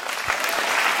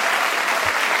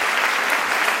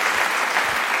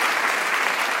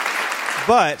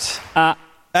 But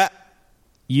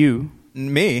you.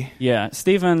 Me? Yeah.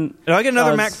 Stephen. Did I get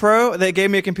another Mac Pro? They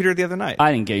gave me a computer the other night.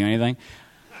 I didn't get you anything.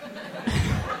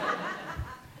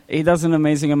 He does an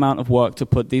amazing amount of work to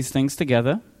put these things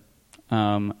together.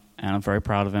 And I'm very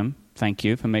proud of him. Thank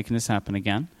you for making this happen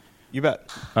again. You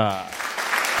bet.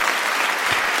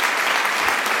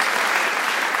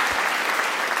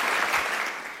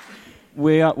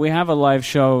 We have a live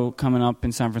show coming up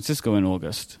in San Francisco in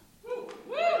August.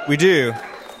 We do.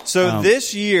 So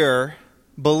this year,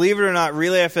 believe it or not,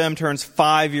 Relay FM turns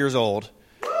 5 years old.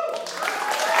 You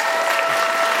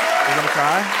gonna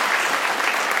cry?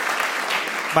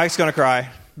 Mike's gonna cry.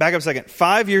 Back up a second.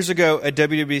 5 years ago at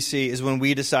WWDC is when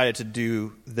we decided to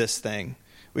do this thing.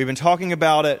 We've been talking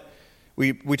about it.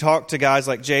 We talked to guys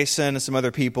like Jason and some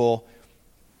other people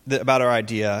about our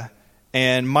idea.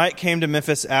 And Mike came to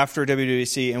Memphis after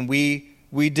WWDC, and we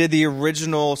did the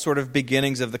original sort of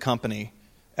beginnings of the company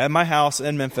at my house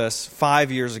in Memphis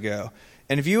 5 years ago.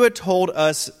 And if you had told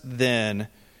us then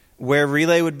where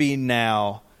Relay would be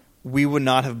now, we would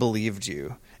not have believed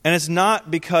you. And it's not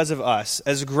because of us.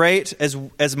 As great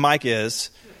as Mike is,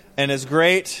 and as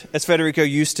great as Federico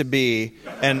used to be,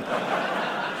 and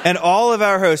all of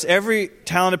our hosts, every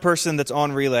talented person that's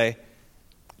on Relay,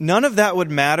 none of that would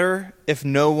matter if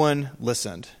no one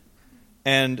listened.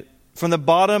 And from the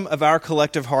bottom of our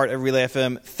collective heart at Relay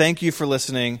FM, thank you for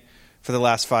listening for the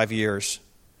last 5 years.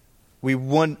 We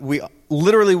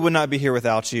literally would not be here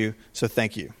without you, so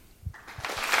thank you.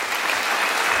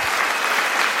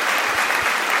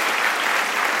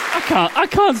 I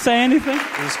can't say anything.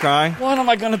 You're just crying? What am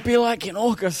I going to be like in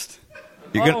August?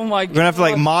 We're going to have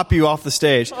to mop you off the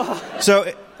stage.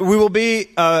 So we will be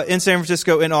in San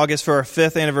Francisco in August for our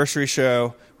 5th anniversary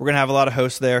show. We're going to have a lot of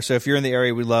hosts there. So if you're in the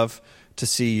area, we'd love to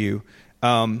see you.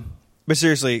 But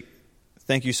seriously,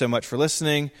 thank you so much for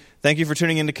listening. Thank you for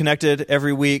tuning in to Connected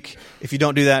every week. If you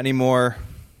don't do that anymore,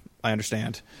 I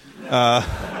understand. I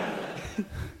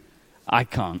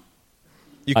can't.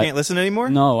 You can't listen anymore?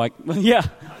 No. Yeah.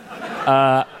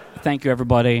 Thank you,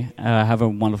 everybody. Have a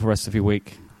wonderful rest of your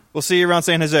week. We'll see you around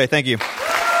San Jose. Thank you.